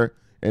 motherfucker.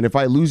 And if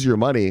I lose your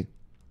money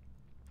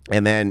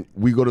and then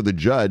we go to the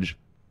judge,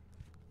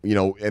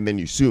 and then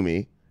you sue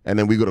me and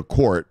then we go to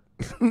court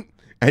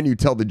and you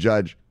tell the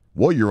judge,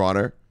 well, Your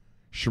Honor,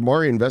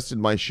 Shomari invested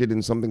my shit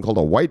in something called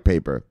a white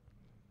paper.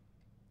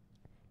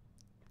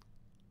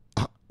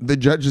 The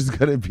judge is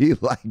going to be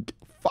like,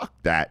 fuck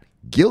that.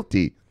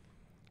 Guilty.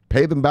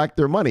 Pay them back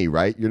their money,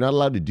 right? You're not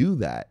allowed to do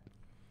that,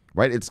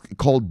 right? It's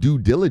called due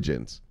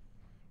diligence.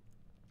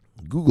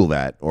 Google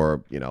that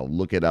or,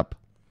 look it up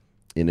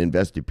in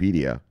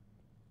Investopedia.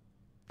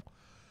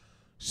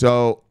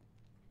 So,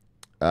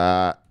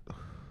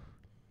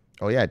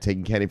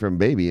 taking candy from a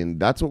baby. And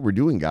that's what we're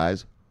doing,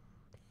 guys.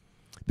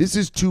 This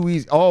is too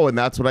easy. Oh, and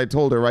that's what I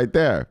told her right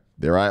there.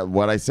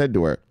 What I said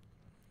to her.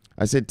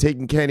 I said,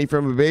 taking candy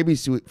from baby,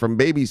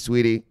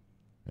 sweetie.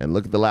 And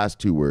look at the last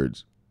two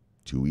words.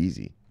 Too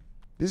easy.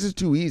 This is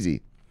too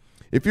easy.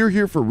 If you're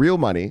here for real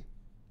money,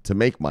 to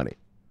make money,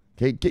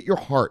 okay, get your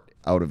heart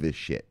out of this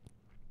shit.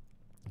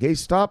 Okay,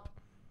 stop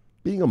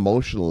being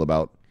emotional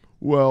about,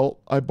 well,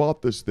 I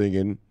bought this thing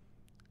and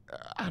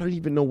I don't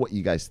even know what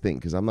you guys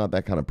think because I'm not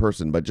that kind of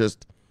person. But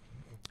just,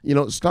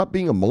 stop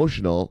being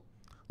emotional.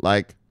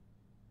 Like,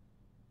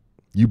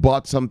 you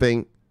bought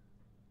something,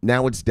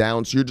 now it's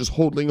down, so you're just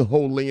holding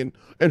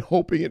and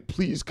hoping it,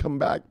 please come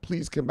back.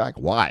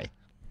 Why?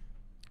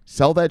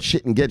 Sell that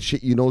shit and get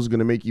shit you know is going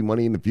to make you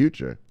money in the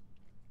future.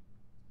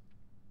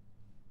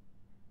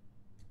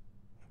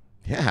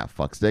 Yeah,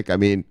 fuckstick. I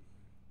mean,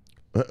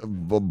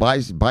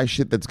 buy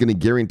shit that's going to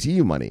guarantee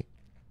you money.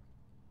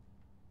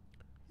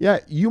 Yeah,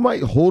 you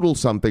might hodl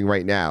something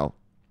right now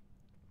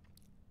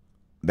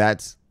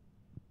that's,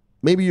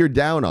 maybe you're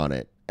down on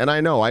it. And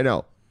I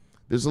know.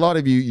 There's a lot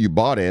of you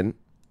bought in,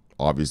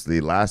 obviously,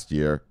 last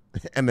year,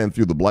 and then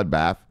through the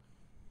bloodbath,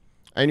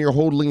 and your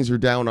holdings are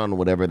down on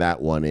whatever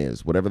that one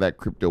is, whatever that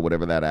crypto,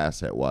 whatever that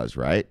asset was,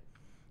 right?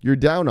 You're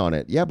down on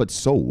it. Yeah, but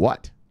so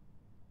what?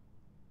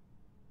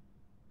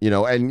 I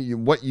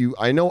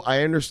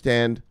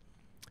understand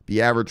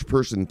the average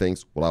person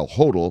thinks, well, I'll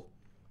hodl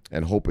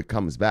and hope it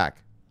comes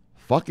back.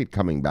 Fuck it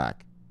coming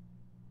back.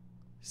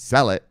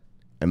 Sell it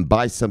and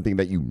buy something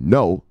that you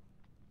know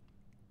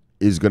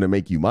is going to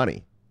make you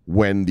money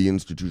when the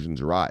institutions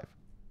arrive.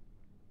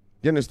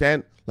 You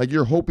understand? Like,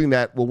 you're hoping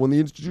that, well, when the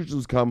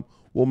institutions come,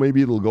 well,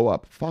 maybe it'll go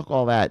up. Fuck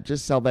all that.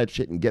 Just sell that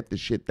shit and get the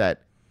shit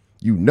that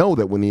you know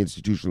that when the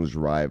institutions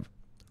arrive,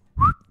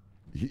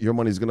 your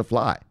money's going to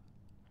fly.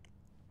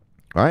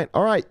 All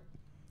right.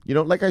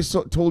 Like I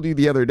told you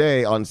the other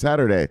day on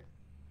Saturday,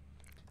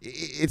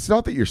 it's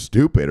not that you're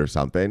stupid or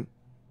something.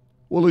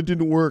 Well, it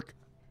didn't work.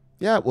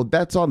 Yeah, well,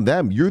 that's on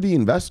them. You're the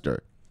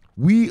investor.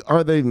 We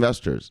are the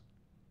investors.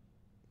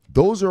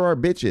 Those are our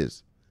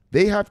bitches.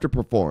 They have to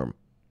perform.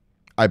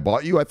 I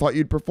bought you. I thought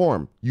you'd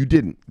perform. You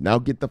didn't. Now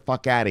get the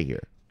fuck out of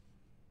here.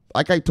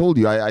 Like I told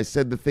you, I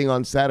said the thing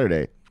on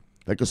Saturday.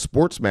 Like a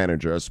sports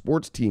manager, a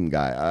sports team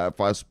guy,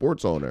 a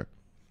sports owner,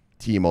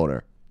 team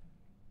owner.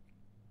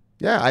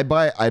 Yeah, I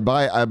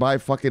buy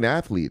fucking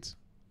athletes.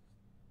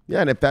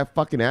 Yeah, and if that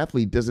fucking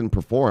athlete doesn't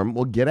perform,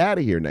 well, get out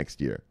of here next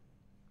year.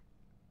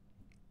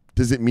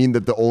 Does it mean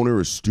that the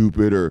owner is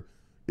stupid or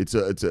it's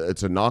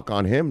a knock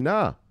on him?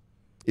 Nah.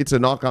 It's a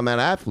knock on that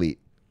athlete.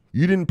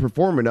 You didn't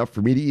perform enough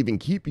for me to even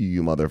keep you,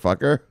 you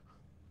motherfucker.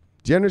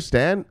 Do you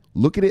understand?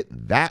 Look at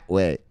it that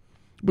way.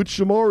 But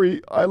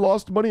Shomari, I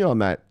lost money on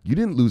that. You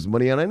didn't lose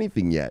money on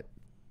anything yet.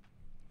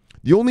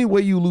 The only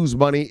way you lose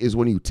money is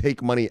when you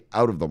take money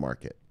out of the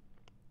market.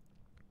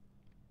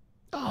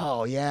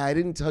 Oh, yeah, I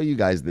didn't tell you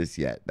guys this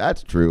yet.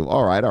 That's true.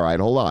 All right,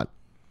 hold on.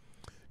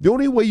 The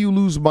only way you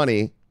lose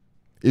money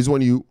is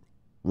when you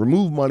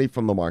remove money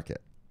from the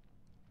market.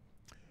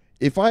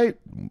 If I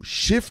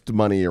shift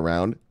money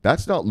around,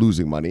 that's not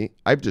losing money.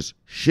 I've just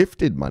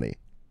shifted money,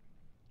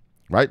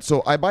 right?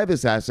 So I buy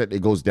this asset,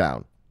 it goes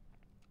down.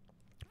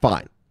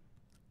 Fine.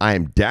 I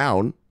am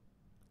down,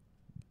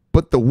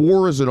 but the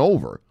war isn't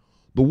over.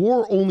 The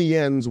war only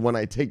ends when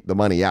I take the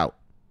money out.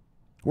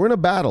 We're in a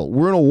battle.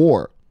 We're in a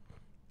war.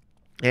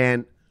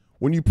 And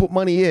when you put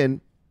money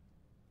in,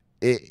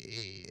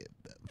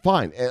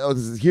 fine.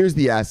 Here's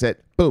the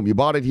asset. Boom, you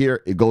bought it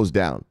here. It goes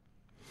down.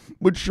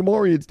 But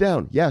Shomari, it's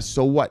down. Yeah,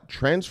 so what?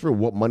 Transfer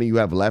what money you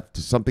have left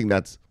to something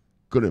that's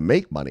going to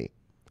make money.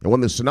 And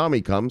when the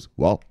tsunami comes,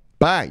 well,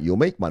 bang, you'll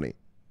make money.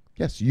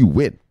 Yes, you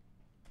win.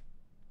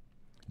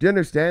 Do you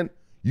understand?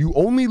 You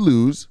only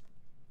lose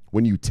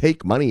when you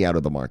take money out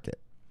of the market.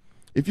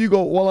 If you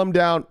go, well, I'm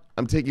down,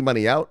 I'm taking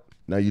money out,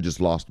 now you just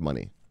lost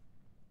money.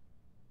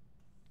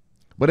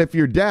 But if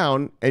you're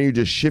down and you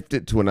just shift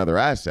it to another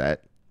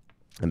asset,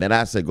 and that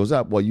asset goes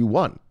up, well, you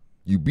won.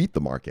 You beat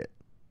the market.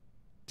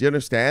 Do you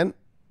understand?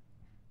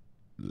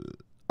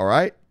 All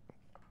right?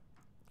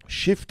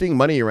 Shifting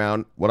money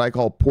around, what I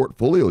call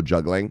portfolio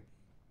juggling,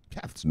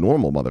 that's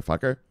normal,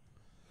 motherfucker.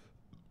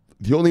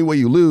 The only way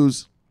you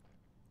lose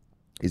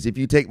is if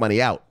you take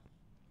money out.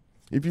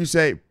 If you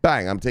say,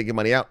 bang, I'm taking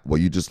money out, well,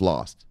 you just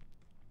lost.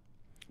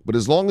 But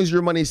as long as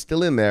your money's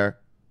still in there,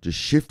 just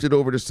shift it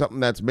over to something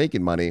that's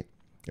making money.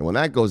 And when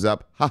that goes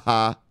up,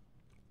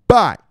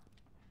 bye,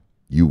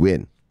 you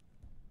win.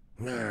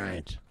 All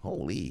right.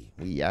 Holy,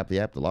 we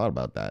yapped a lot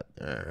about that.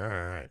 All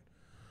right.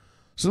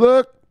 So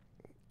look.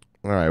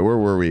 All right, where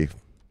were we?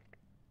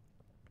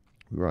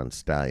 We were on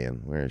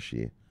Stallion. Where is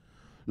she?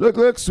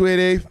 Look,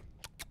 sweetie.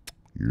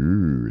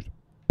 Yes.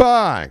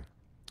 Bye.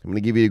 I'm going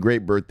to give you a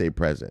great birthday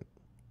present.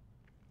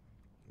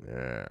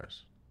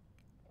 Yes.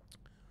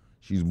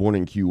 She's born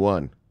in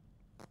Q1.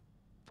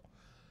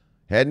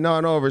 Heading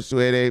on over,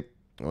 sweetie.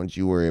 Don't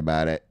you worry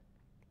about it.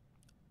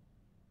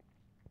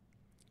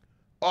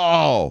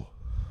 Oh,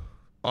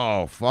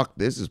 fuck.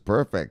 This is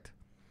perfect.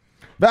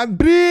 Van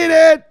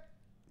Breeden.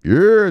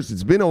 Yes,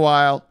 it's been a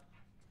while.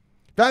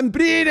 Van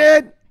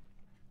Breeden.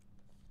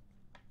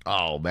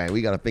 Oh, man,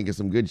 we got to think of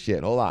some good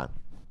shit. Hold on.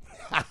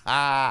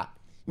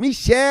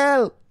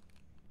 Michelle.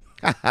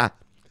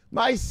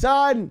 My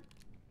son.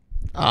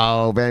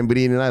 Oh, Van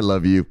Breeden, I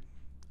love you.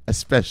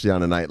 Especially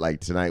on a night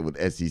like tonight with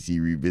SEC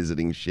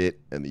revisiting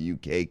shit and the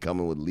UK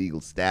coming with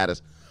legal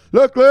status.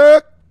 Look.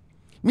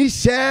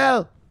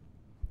 Michelle.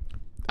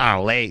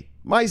 Olé.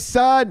 My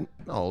son.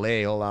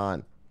 Olé, hold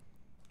on.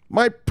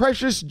 My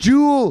precious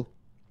jewel.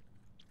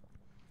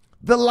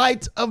 The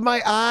light of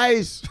my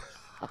eyes.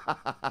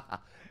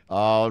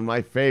 Oh,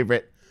 my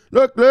favorite.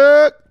 Look.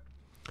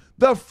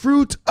 The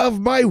fruit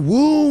of my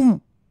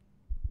womb.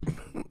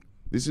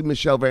 This is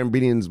Michelle Van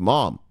Breeden's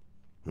mom.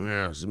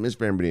 Yeah, this is Miss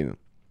Van Breeden.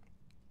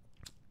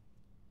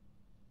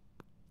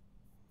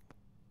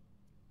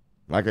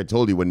 Like I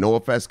told you, when Noah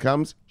Fest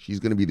comes,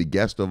 she's going to be the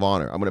guest of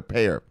honor. I'm going to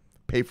pay her.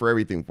 Pay for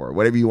everything for her.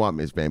 Whatever you want,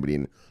 Miss Van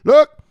Breeden.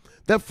 Look,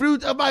 the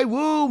fruit of my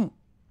womb.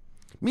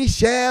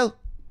 Michelle,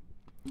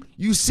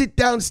 you sit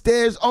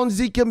downstairs on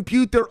the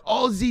computer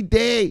all the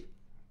day.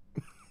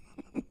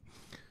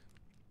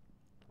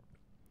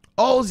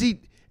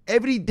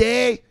 Every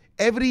day,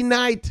 every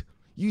night,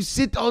 you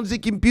sit on the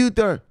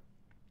computer.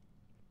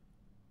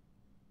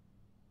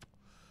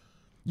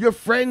 Your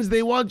friends,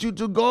 they want you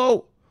to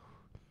go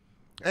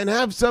and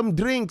have some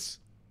drinks.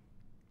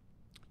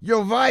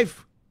 Your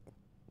wife,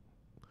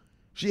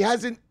 she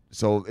hasn't,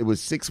 so it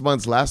was 6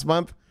 months last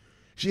month.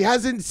 She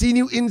hasn't seen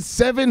you in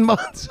 7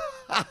 months.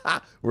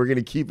 We're going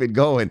to keep it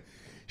going.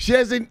 She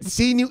hasn't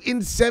seen you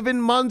in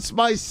 7 months,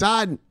 my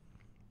son.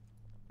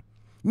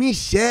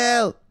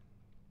 Michelle,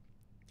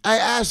 I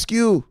ask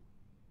you,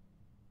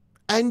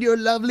 and your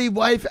lovely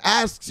wife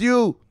asks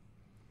you,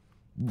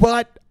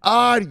 what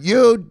are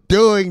you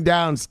doing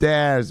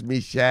downstairs,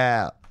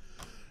 Michelle?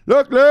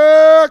 Look.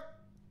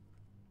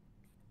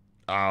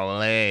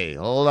 Olé,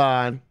 hold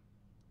on.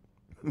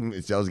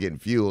 Michelle's getting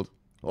fueled.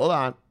 Hold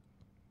on.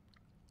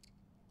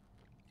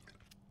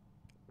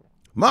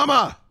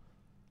 Mama.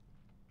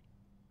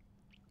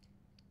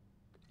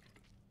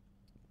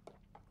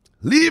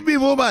 Leave me,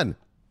 woman.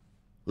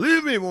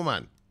 Leave me,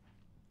 woman.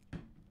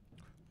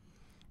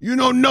 You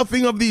know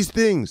nothing of these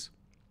things.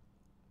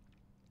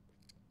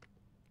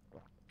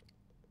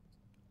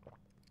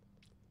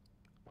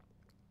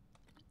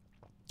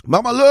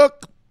 Mama,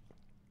 look.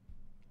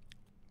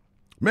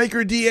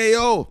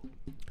 MakerDAO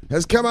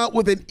has come out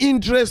with an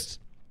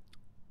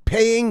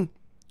interest-paying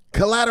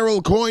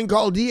collateral coin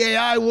called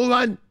DAI,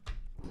 woman.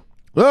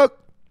 Look.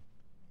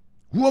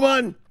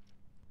 Woman.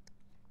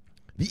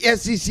 The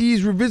SEC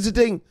is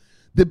revisiting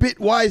the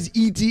Bitwise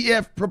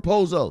ETF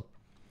proposal.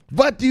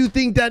 What do you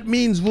think that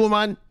means,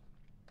 woman?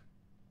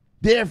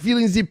 They're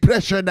feeling the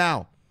pressure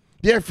now.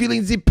 They're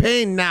feeling the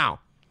pain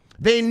now.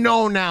 They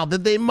know now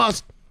that they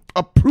must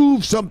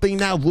approve something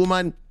now,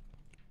 woman.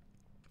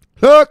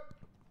 Look,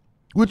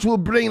 which will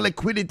bring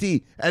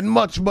liquidity and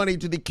much money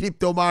to the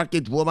crypto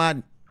market,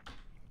 woman.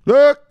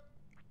 Look,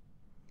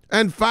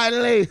 And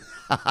finally,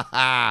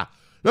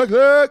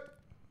 look,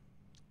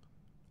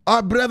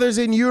 our brothers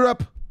in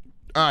Europe,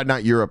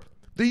 not Europe,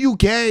 the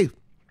UK,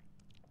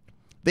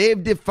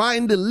 they've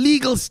defined the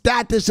legal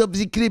status of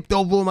the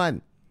crypto,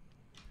 woman.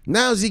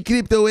 Now the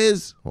crypto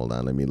is, hold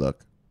on, let me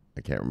look.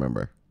 I can't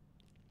remember.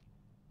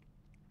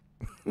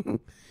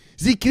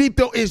 The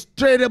crypto is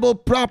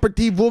tradable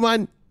property,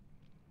 woman.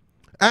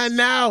 And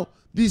now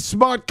the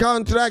smart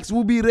contracts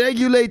will be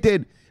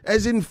regulated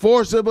as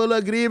enforceable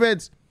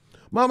agreements.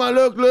 Mama,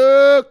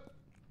 look.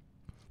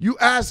 You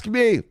ask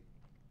me,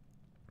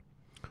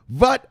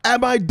 what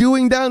am I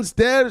doing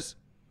downstairs?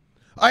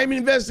 I'm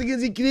investing in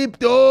the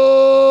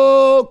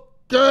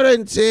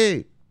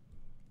cryptocurrency.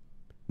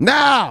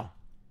 Now,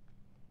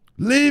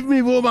 leave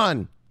me,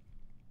 woman,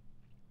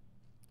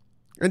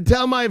 and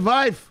tell my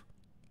wife,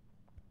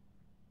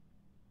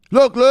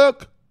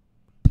 look,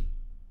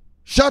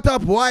 shut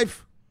up,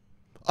 wife.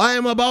 I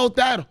am about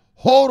that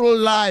whole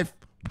life.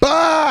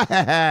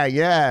 Bye.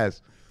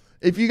 Yes.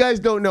 If you guys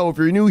don't know, if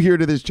you're new here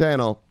to this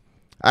channel,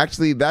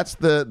 actually, that's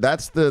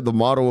the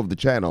motto of the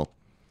channel.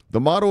 The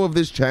motto of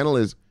this channel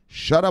is,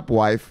 shut up,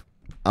 wife.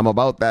 I'm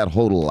about that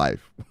hodl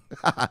life.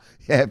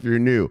 Yeah, if you're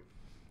new.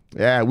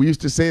 Yeah, we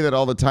used to say that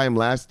all the time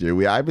last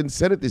year. I haven't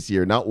said it this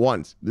year, not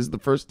once. This is the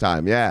first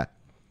time, yeah.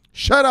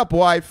 Shut up,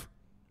 wife.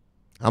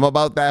 I'm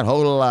about that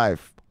hodl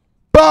life.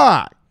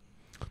 Bye.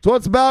 So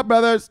what's about,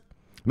 brothers?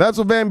 That's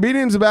what Van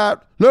Beating's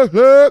about. Look.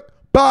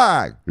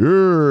 Bye.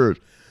 Yes.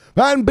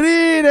 Van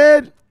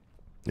Beating.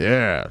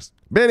 Yes.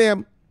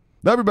 Biniam.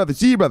 Love you, brother.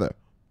 See you, brother.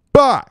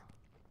 Bye.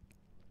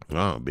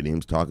 Oh,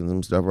 Biniam's talking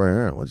some stuff right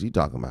here. What's he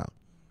talking about?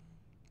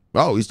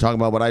 Oh, he's talking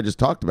about what I just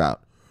talked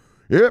about.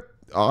 Yep.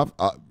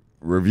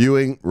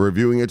 Reviewing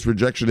its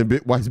rejection of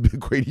Bitwise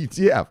Bitcoin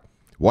ETF.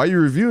 Why are you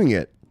reviewing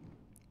it?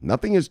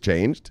 Nothing has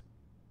changed.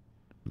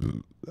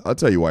 I'll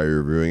tell you why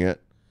you're reviewing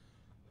it.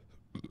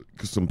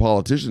 Because some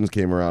politicians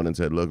came around and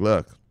said, look,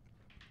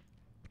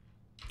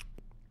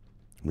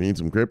 we need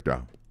some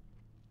crypto.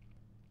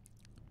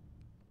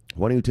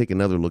 Why don't you take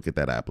another look at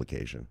that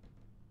application?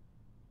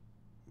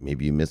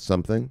 Maybe you missed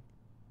something.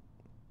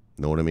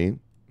 Know what I mean?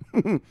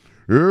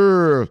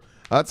 Yeah,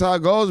 that's how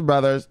it goes,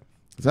 brothers.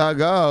 That's how it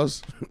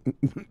goes.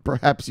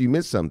 Perhaps you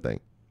missed something.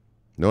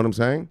 Know what I'm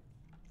saying?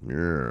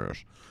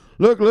 Yes.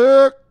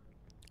 Look.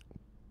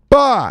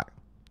 Bye.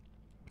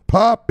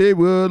 Poppy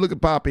Wood. Look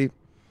at Poppy.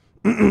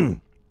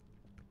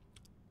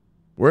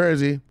 Where is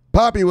he?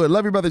 Poppy Wood.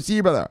 Love you, brother. See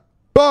you, brother.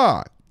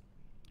 Bye.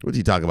 What's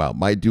he talking about?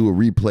 Might do a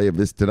replay of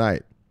this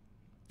tonight.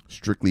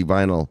 Strictly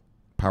Vinyl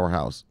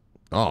Powerhouse.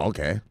 Oh,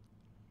 okay.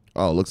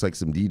 Oh, looks like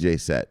some DJ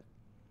set.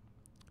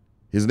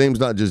 His name's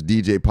not just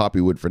DJ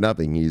Poppywood for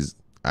nothing. He's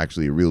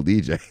actually a real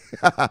DJ.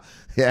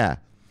 Yeah.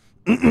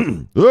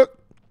 Look.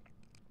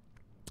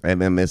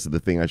 And then this is the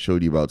thing I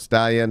showed you about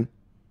Stallion.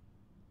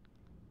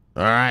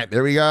 All right,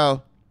 there we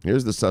go.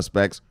 Here's the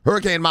suspects.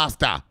 Hurricane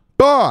Master.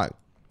 Bye.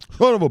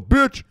 Son of a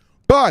bitch.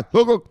 Bye.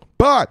 Look.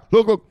 Bye.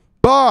 Look.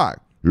 Bye.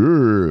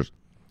 Yes.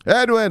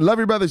 Edwin, love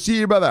you, brother. See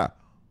you, brother.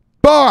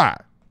 Bye.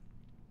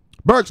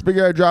 Burke's big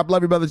airdrop.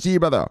 Love you, brother. See you,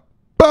 brother.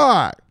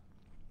 Bye.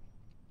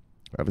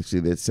 Obviously,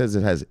 it says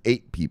it has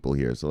 8 people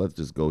here, so let's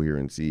just go here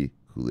and see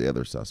who the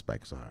other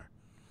suspects are.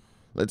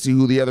 Let's see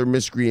who the other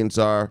miscreants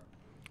are.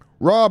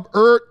 Rob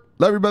Ert,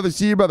 love you, brother.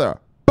 See you, brother.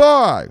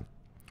 Bye.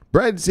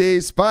 Brent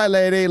C, Spy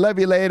Lady, love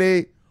you,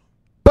 lady.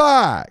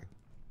 Bye.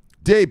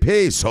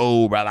 DP,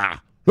 so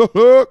brother.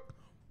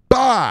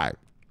 Bye.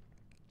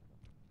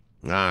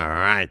 All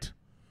right.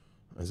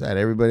 Is that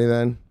everybody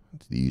then?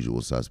 It's the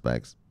usual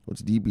suspects.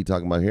 What's DP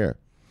talking about here?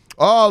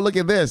 Oh, look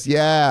at this.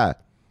 Yeah.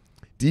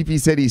 DP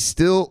said he's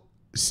still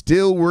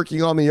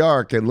working on the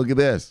arc, and look at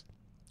this.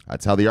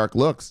 That's how the arc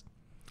looks.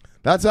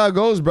 That's how it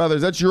goes,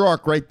 brothers. That's your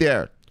arc right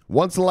there.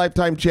 Once in a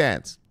lifetime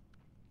chance.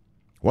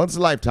 Once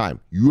in a lifetime.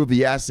 You have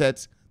the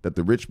assets that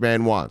the rich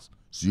man wants.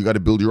 So you got to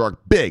build your arc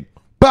big.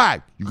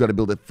 Bang! You got to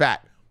build it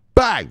fat.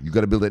 Bang! You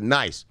got to build it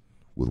nice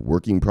with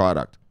working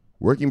product.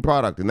 Working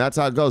product, and that's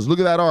how it goes. Look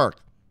at that arc.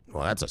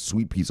 Well, that's a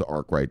sweet piece of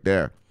arc right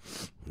there.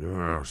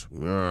 Yes.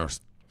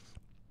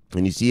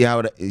 And you see how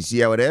it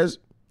is?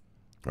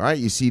 All right,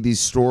 you see these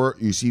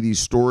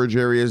storage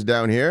areas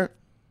down here?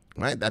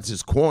 All right, that's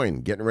his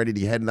coin. Getting ready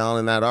to head down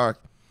in that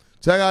arc.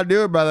 So I got to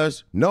do it,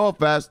 brothers. Noah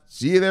Fest.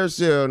 See you there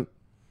soon.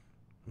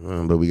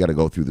 But we got to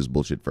go through this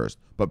bullshit first.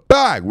 But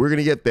bang, we're going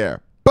to get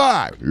there.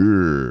 Bang.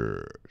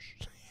 Yes.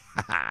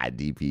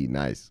 DP,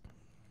 nice.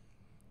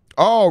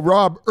 Oh,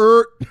 Rob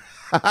Ert.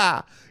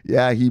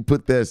 Yeah, he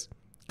put this.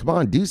 Come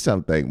on, do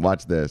something.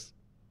 Watch this.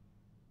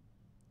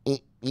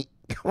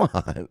 Come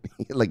on.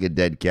 Like a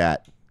dead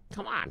cat.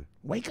 Come on,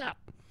 wake up.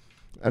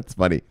 That's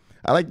funny.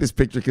 I like this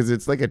picture because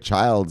it's like a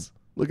child's.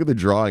 Look at the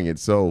drawing.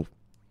 It's so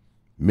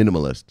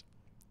minimalist.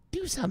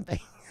 Do something.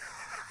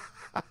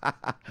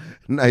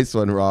 Nice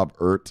one, Rob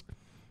Ert.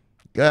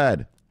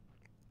 Good.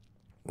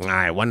 All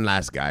right, one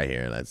last guy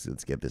here. Let's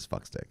get this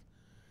fuckstick.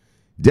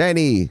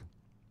 Danny.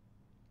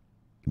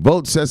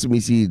 Vote Sesame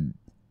Seed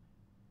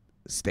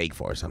Steak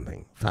for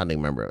something.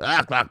 Founding member.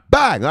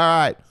 Bang. All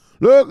right.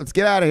 Look, let's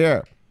get out of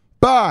here.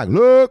 Bang.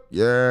 Look.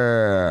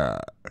 Yeah.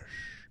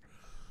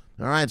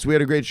 All right, so we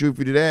had a great show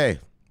for you today.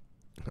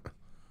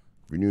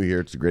 If you're new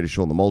here, it's the greatest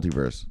show in the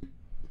multiverse.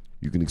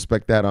 You can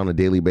expect that on a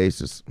daily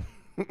basis.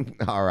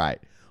 All right.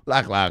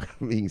 Lock.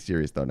 Being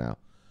serious, though, now.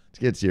 Let's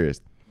get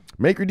serious.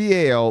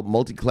 MakerDAO,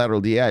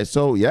 Multi-Collateral DAI.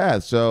 So, yeah,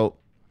 you're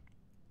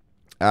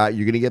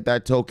going to get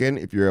that token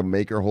if you're a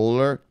Maker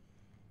holder.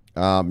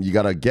 You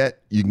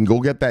can go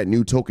get that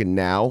new token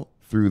now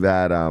through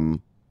that,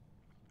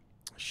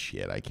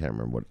 shit, I can't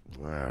remember what.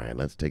 All right,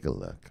 let's take a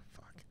look.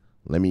 Fuck.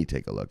 Let me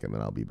take a look, and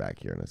then I'll be back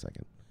here in a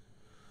second.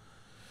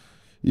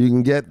 You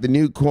can get the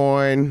new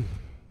coin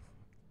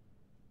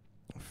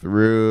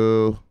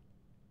through.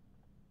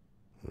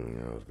 I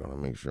was going to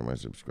make sure my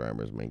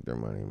subscribers make their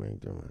money. What's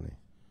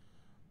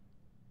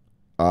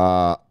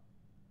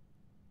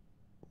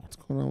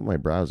going on with my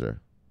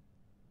browser?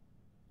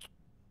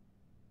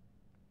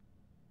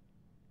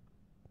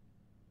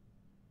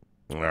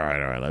 All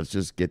right. Let's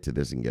just get to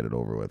this and get it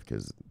over with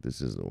because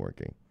this isn't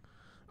working.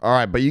 All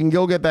right, but you can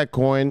go get that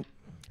coin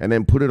and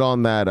then put it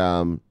on that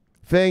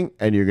thing,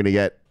 and you're going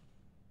to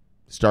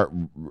start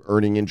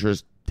earning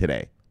interest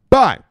today.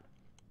 But,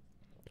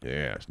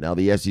 yes, now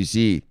the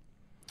SEC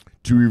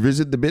to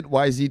revisit the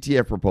Bitwise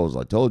ETF proposal.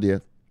 I told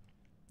you.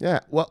 Yeah,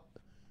 well,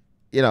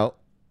 they're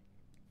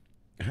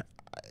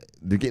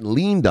getting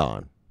leaned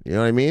on. You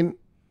know what I mean?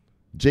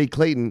 Jay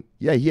Clayton,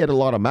 yeah, he had a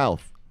lot of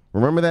mouth.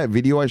 Remember that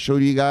video I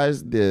showed you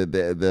guys,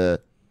 the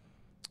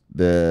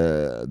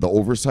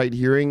oversight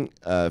hearing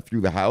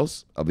through the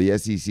House of the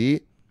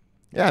SEC?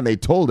 Yeah, and they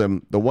told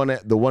him the one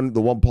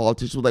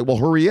politician was like, "Well,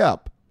 hurry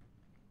up."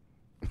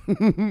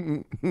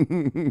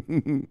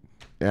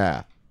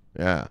 Yeah.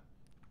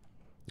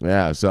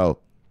 So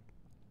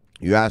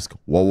you ask,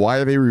 well, why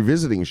are they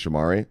revisiting,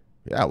 Shomari?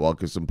 Yeah, well,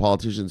 because some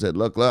politicians said,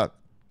 look.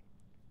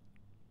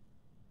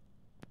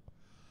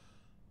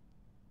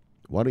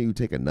 Why don't you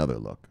take another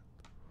look?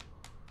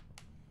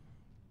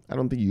 I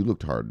don't think you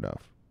looked hard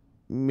enough.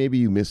 Maybe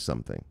you missed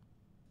something.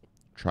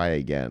 Try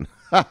again.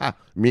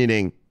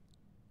 Meaning,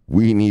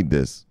 we need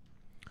this.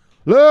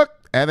 Look.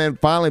 And then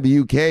finally, the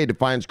UK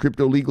defines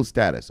crypto legal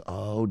status.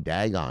 Oh,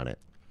 daggone it.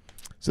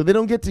 So they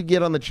don't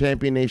get on the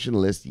Champion Nation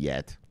list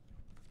yet.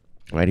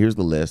 All right, here's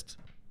the list.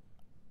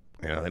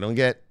 They don't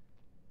get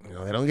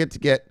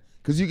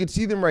because you can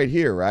see them right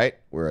here, right?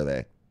 Where are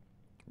they?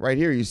 Right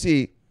here, you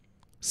see,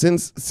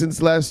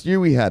 since last year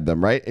we had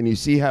them, right? And you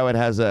see how it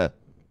has a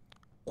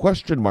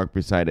question mark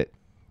beside it.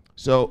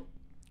 So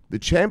the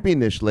Champion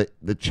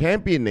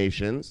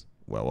Nations,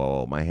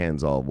 whoa, my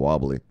hand's all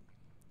wobbly.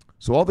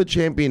 So all the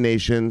Champion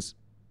Nations,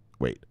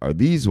 are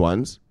these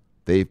ones?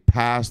 They've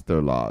passed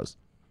their laws.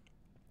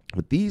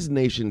 But these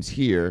nations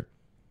here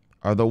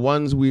are the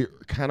ones we're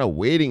kind of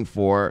waiting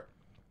for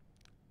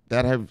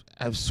that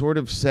have sort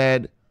of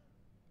said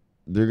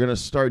they're going to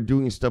start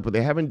doing stuff, but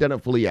they haven't done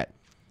it fully yet.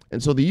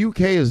 And so the UK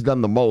has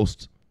done the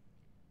most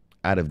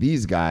out of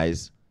these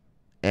guys.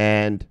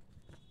 And,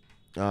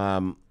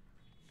 but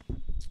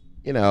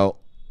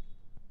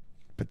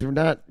they're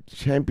not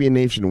Champion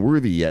Nation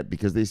worthy yet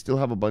because they still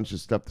have a bunch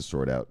of stuff to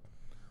sort out.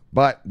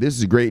 But this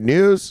is great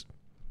news.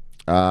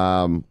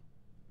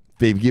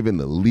 They've given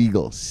the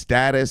legal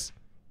status.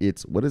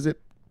 What is it?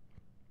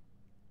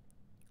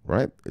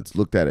 Right? It's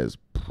looked at as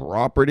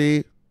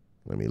property.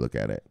 Let me look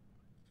at it.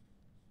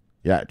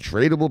 Yeah,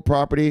 tradable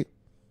property.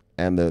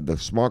 And the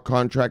smart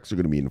contracts are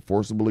going to be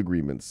enforceable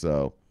agreements.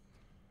 So,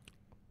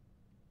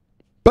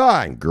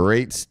 bang!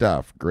 Great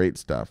stuff.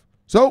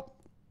 So,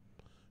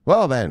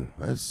 well then,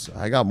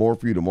 I got more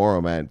for you tomorrow,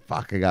 man.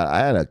 Fuck, I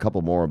had a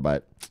couple more,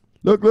 but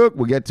look, we'll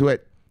get to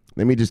it.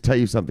 Let me just tell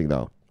you something,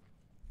 though.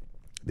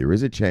 There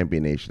is a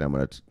Champion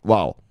Nation.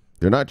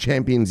 They're not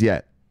champions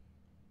yet,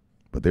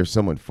 but there's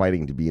someone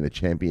fighting to be in a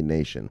Champion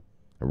Nation,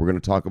 and we're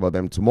going to talk about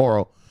them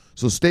tomorrow.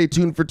 So stay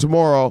tuned for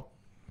tomorrow,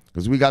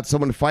 because we got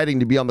someone fighting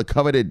to be on the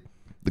coveted,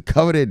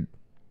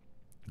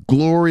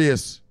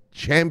 glorious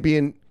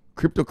Champion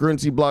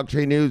Cryptocurrency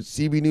Blockchain News,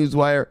 CB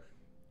Newswire,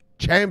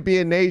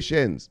 Champion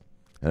Nations,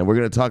 and we're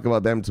going to talk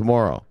about them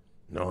tomorrow.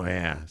 No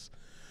ass.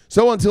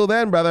 So until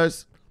then,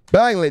 brothers,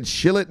 bang, let's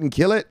shill it and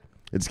kill it.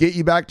 Let's get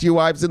you back to your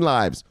wives and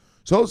lives.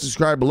 So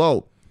subscribe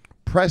below.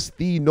 Press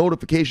the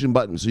notification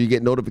button so you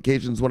get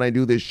notifications when I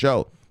do this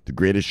show. The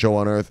greatest show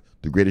on earth,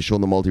 the greatest show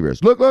in the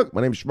multiverse. Look,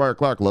 my name is Shomari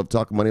Clarke. Love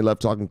talking money, love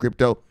talking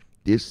crypto.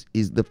 This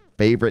is the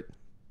favorite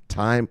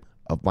time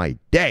of my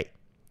day.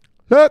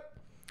 Look.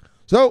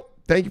 So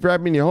thank you for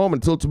having me in your home.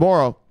 Until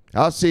tomorrow,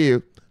 I'll see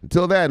you.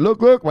 Until then,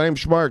 look, my name is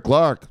Shomari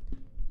Clarke.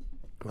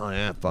 Oh,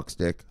 yeah, fuck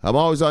stick. I'm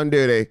always on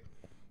duty.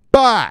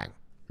 Bye.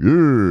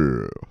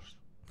 Yes.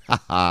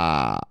 Ha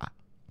ha.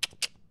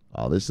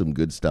 Oh, this is some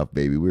good stuff,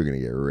 baby. We're going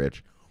to get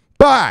rich.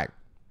 Bye.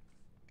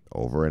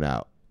 Over and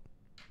out.